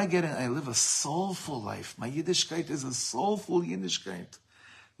 And the more I get in, I live a soulful life. My Yiddishkeit is a soulful Yiddishkeit.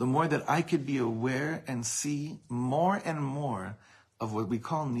 The more that I could be aware and see more and more of what we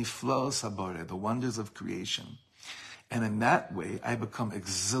call niflaos habore, the wonders of creation. And in that way, I become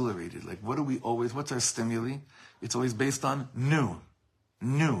exhilarated. Like, what's our stimuli? It's always based on new.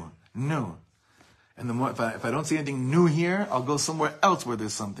 And the more, if I don't see anything new here, I'll go somewhere else where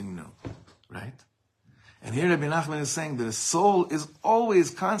there's something new. Right? And here Rabbi Nachman is saying that a soul is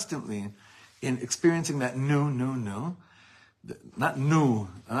always constantly in experiencing that new. Not new,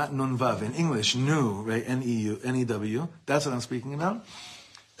 not nun vav. In English, new, right? N-E-W. That's what I'm speaking about.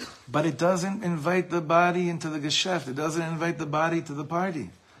 But it doesn't invite the body into the geschäft. It doesn't invite the body to the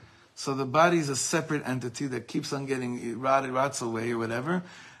party. So the body is a separate entity that keeps on getting rots away or whatever.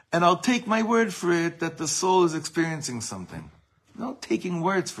 And I'll take my word for it that the soul is experiencing something. No taking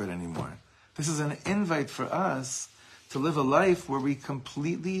words for it anymore. This is an invite for us to live a life where we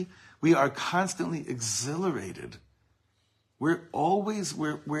are constantly exhilarated. We're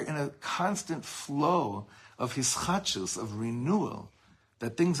in a constant flow of hischachus, of renewal,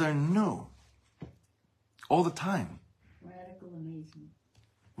 that things are new. All the time.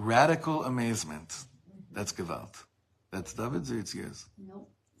 Radical amazement. That's Gewalt. That's David's or it's yours? Nope.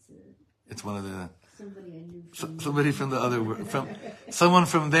 It's one of the... Somebody I knew. Somebody from the other world. Someone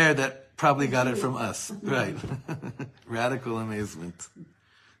from there that probably got it from us. Right. Radical amazement.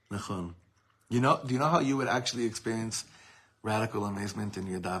 Nachon. Do you know how you would actually experience radical amazement in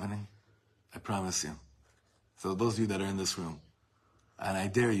your davening? I promise you. So those of you that are in this room, and I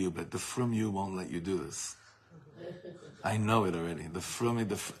dare you, but the from you won't let you do this. I know it already. And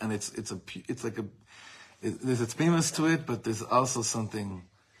there's a famous to it, but there's also something.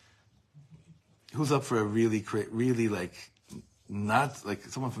 Who's up for a really not like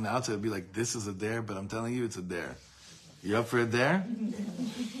someone from the outside would be like, this is a dare, but I'm telling you, it's a dare. You up for a dare?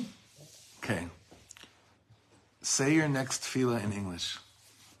 Okay. Say your next tefillah in English.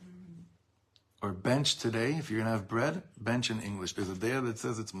 or bench today, if you're going to have bread, bench in English. There's a day that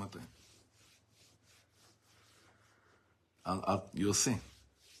says it's mutter. You'll see.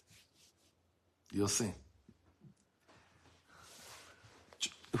 You'll see.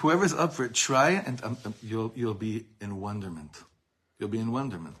 Whoever's up for it, try it, and you'll be in wonderment. You'll be in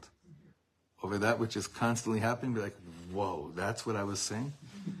wonderment over that which is constantly happening. Be like, whoa, that's what I was saying?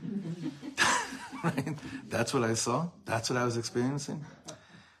 Right? That's what I saw? That's what I was experiencing?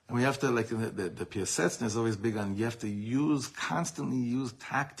 And we have to, like, the Piasetzner is always big on, you have to constantly use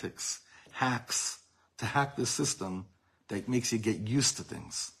tactics, hacks, to hack the system that makes you get used to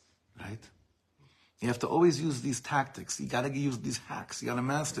things, right? You have to always use these tactics. You got to use these hacks. You got to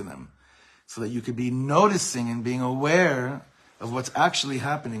master them so that you could be noticing and being aware of what's actually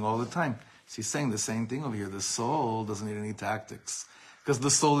happening all the time. So he's saying the same thing over here. The soul doesn't need any tactics because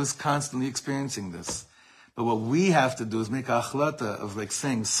the soul is constantly experiencing this. But what we have to do is make a achlata of like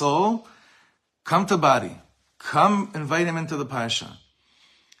saying, soul, come to body. Come invite him into the parsha.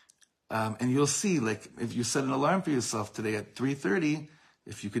 And you'll see, like, if you set an alarm for yourself today at 3:30,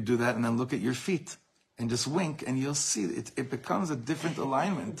 if you could do that and then look at your feet and just wink, and you'll see it becomes a different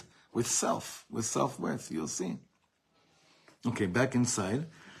alignment with self-worth. You'll see. Okay, back inside.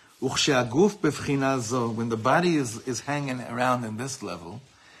 When the body is hanging around in this level,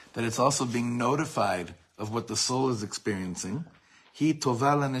 that it's also being notified of what the soul is experiencing. Hi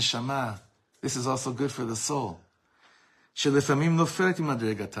tova neshama. This is also good for the soul. Because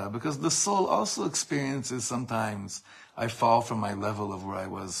the soul also experiences sometimes, I fall from my level of where I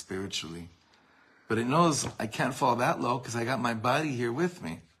was spiritually. But it knows I can't fall that low because I got my body here with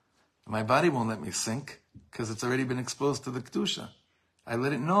me. My body won't let me sink because it's already been exposed to the Kedusha. I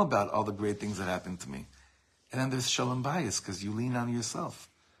let it know about all the great things that happened to me. And then there's shalom bias because you lean on yourself.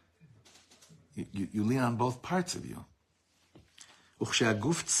 You lean on both parts of you.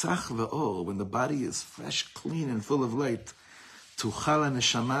 When the body is fresh, clean, and full of light,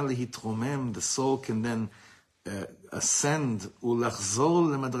 the soul can then ascend.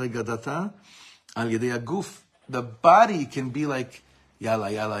 The body can be like,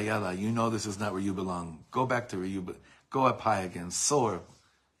 yalla, yalla, yalla. You know this is not where you belong. Go back to where you belong. Go up high again. Soar.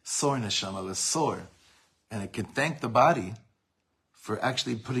 Soar, neshama. Let's soar. And it can thank the body for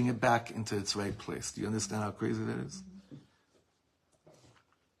actually putting it back into its right place. Do you understand how crazy that is?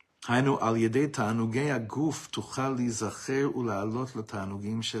 היינו על ידי תענוגי הגוף תוכל להיזכר ולעלות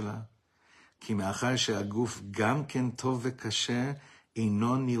לתענוגים שלה. כי מאחר שהגוף גם כן טוב וקשה,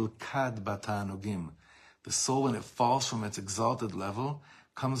 אינו נלכד בתענוגים. The soul, when it falls from its exalted level,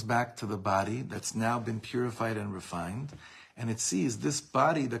 comes back to the body that's now been purified and refined, and it sees this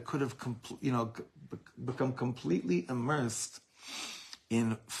body that could have become completely immersed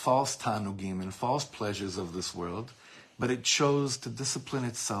in false tanugim, in false pleasures of this world, but it chose to discipline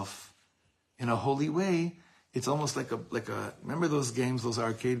itself in a holy way. It's almost like a remember those games, those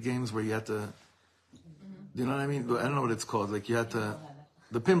arcade games where you had to, you know what I mean? I don't know what it's called. Like you had to,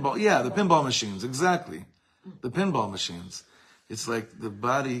 the pinball machines, exactly. The pinball machines. It's like the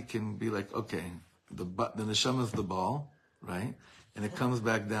body can be like, okay, the neshama is the ball, right? And it comes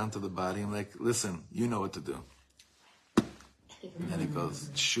back down to the body. I'm like, listen, you know what to do. And then it goes,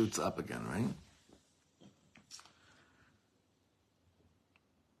 shoots up again, right?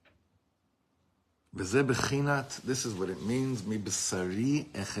 This is what it means.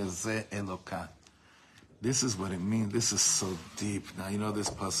 This is what it means. This is so deep. Now you know this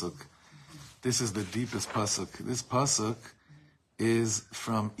pasuk. This is the deepest pasuk. This pasuk is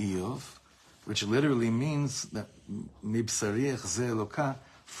from Eov, which literally means that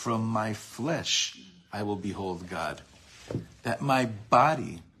from my flesh I will behold God. That my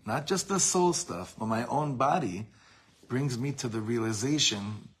body, not just the soul stuff, but my own body, brings me to the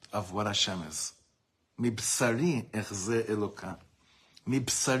realization of what Hashem is. Mibsari echze eloka.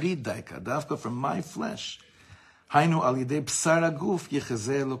 Mibsari daika. Dafka from my flesh. Hainu al yidei bsar aguf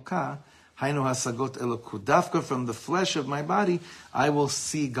yechze eloka. Hainu hasagot eloku. Dafka from the flesh of my body, I will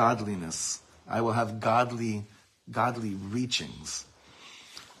see godliness. I will have godly reachings.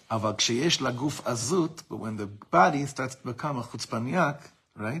 Aval ksheyesh laguf azut, but when the body starts to become a chutzpaniak,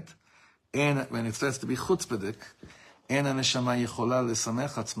 right? And when it starts to be chutzpadik,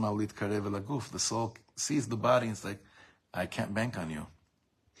 the soul sees the body and it's like, I can't bank on you.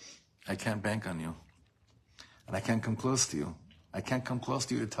 I can't bank on you. And I can't come close to you. I can't come close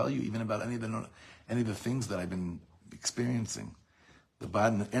to you to tell you even about any of the things that I've been experiencing. The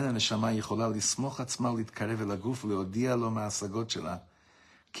body,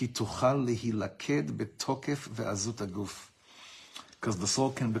 because the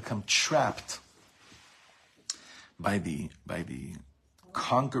soul can become trapped by the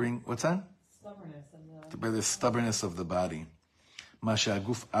conquering, what's that? Slumber by the stubbornness of the body. מה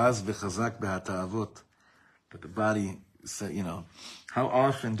שהגוף עז וחזק בהתאוות. That the body, how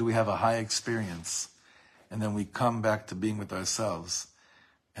often do we have a high experience and then we come back to being with ourselves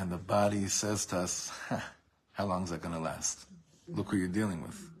and the body says to us, how long is that going to last? Look who you're dealing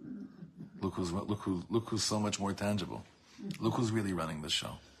with. Look who's so much more tangible. Look who's really running the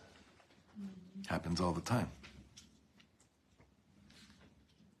show. Happens all the time.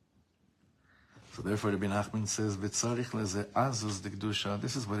 So therefore, Rabbi Nachman says, "V'tzarich leze azus dekdusha."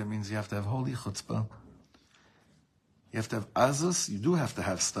 This is what it means. You have to have holy chutzpah. You have to have azus. You do have to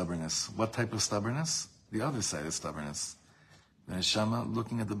have stubbornness. What type of stubbornness? The other side of stubbornness. The neshama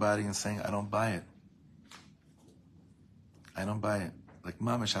looking at the body and saying, "I don't buy it. I don't buy it." Like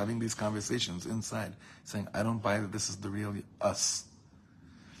mamash having these conversations inside, saying, "I don't buy that this is the real us.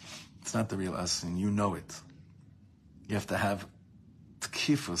 It's not the real us, and you know it." You have to have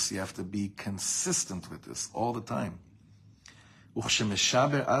tkifus, you have to be consistent with this all the time.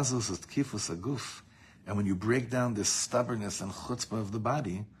 And when you break down this stubbornness and chutzpah of the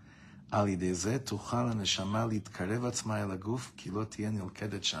body,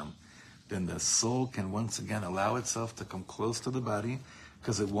 then the soul can once again allow itself to come close to the body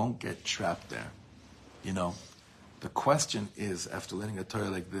because it won't get trapped there. The question is, after learning a Torah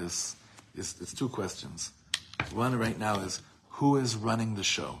like this, it's two questions. One right now is, who is running the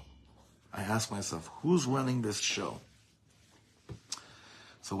show? I ask myself, who's running this show?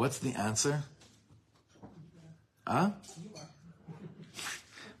 So what's the answer? Huh?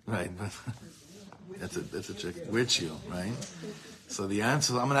 Right, but that's a trick. Which you, right? So the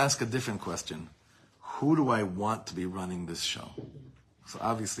answer, I'm going to ask a different question. Who do I want to be running this show? So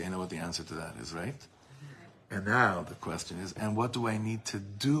obviously I know what the answer to that is, right? And now the question is, and what do I need to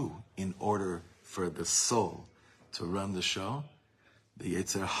do in order for the soul to run the show? The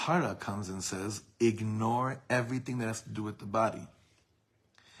Yetzer Hara comes and says, ignore everything that has to do with the body.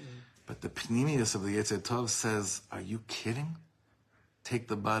 But the Pnimius of the Yetzer Tov says, are you kidding? Take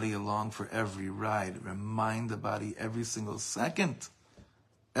the body along for every ride. Remind the body every single second.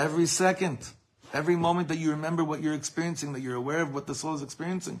 Every second. Every moment that you remember what you're experiencing, that you're aware of what the soul is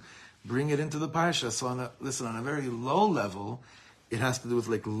experiencing, bring it into the Parsha. So on a very low level, it has to do with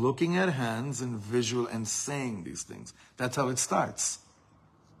like looking at hands and visual and saying these things. That's how it starts.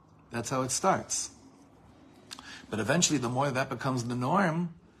 That's how it starts. But eventually, the more that becomes the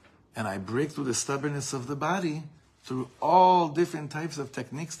norm, and I break through the stubbornness of the body, through all different types of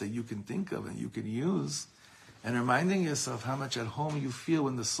techniques that you can think of and you can use, and reminding yourself how much at home you feel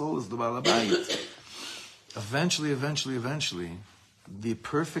when the soul is the Baal Habayit. Eventually, the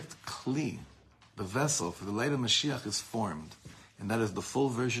perfect kli, the vessel for the light of Mashiach is formed. And that is the full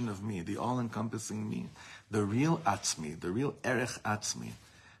version of me, the all-encompassing me, the real atzmi, the real erech atzmi,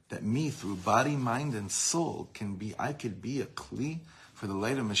 that me through body, mind, and soul I could be a kli for the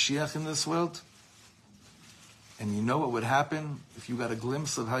light of Mashiach in this world. And you know what would happen if you got a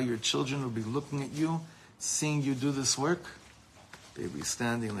glimpse of how your children would be looking at you, seeing you do this work? They'd be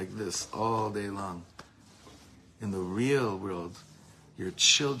standing like this all day long. In the real world, your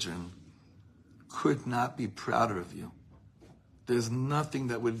children could not be prouder of you. There's nothing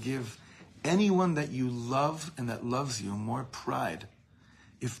that would give anyone that you love and that loves you more pride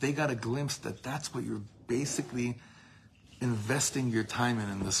if they got a glimpse that that's what you're basically investing your time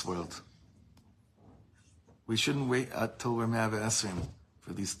in this world. We shouldn't wait until we're Me'ava Esrim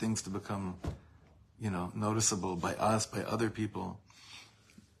for these things to become, noticeable by us, by other people.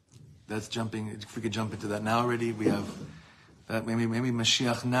 That's jumping. If we could jump into that now already, we have that. Maybe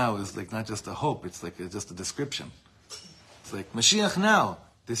Mashiach now is like not just a hope; it's like just a description. It's like Mashiach now.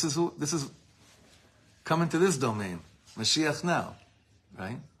 This is coming to this domain. Mashiach now,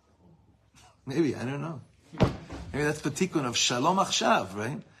 right? Maybe, I don't know. Maybe that's the tikkun of Shalom Achshav,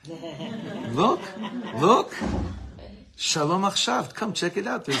 right? Look. Shalom Achshav. Come check it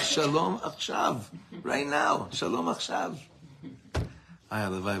out. There's Shalom Achshav right now. Shalom Achshav.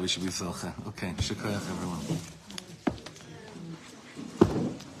 We should be salcha. Okay, shukayach everyone.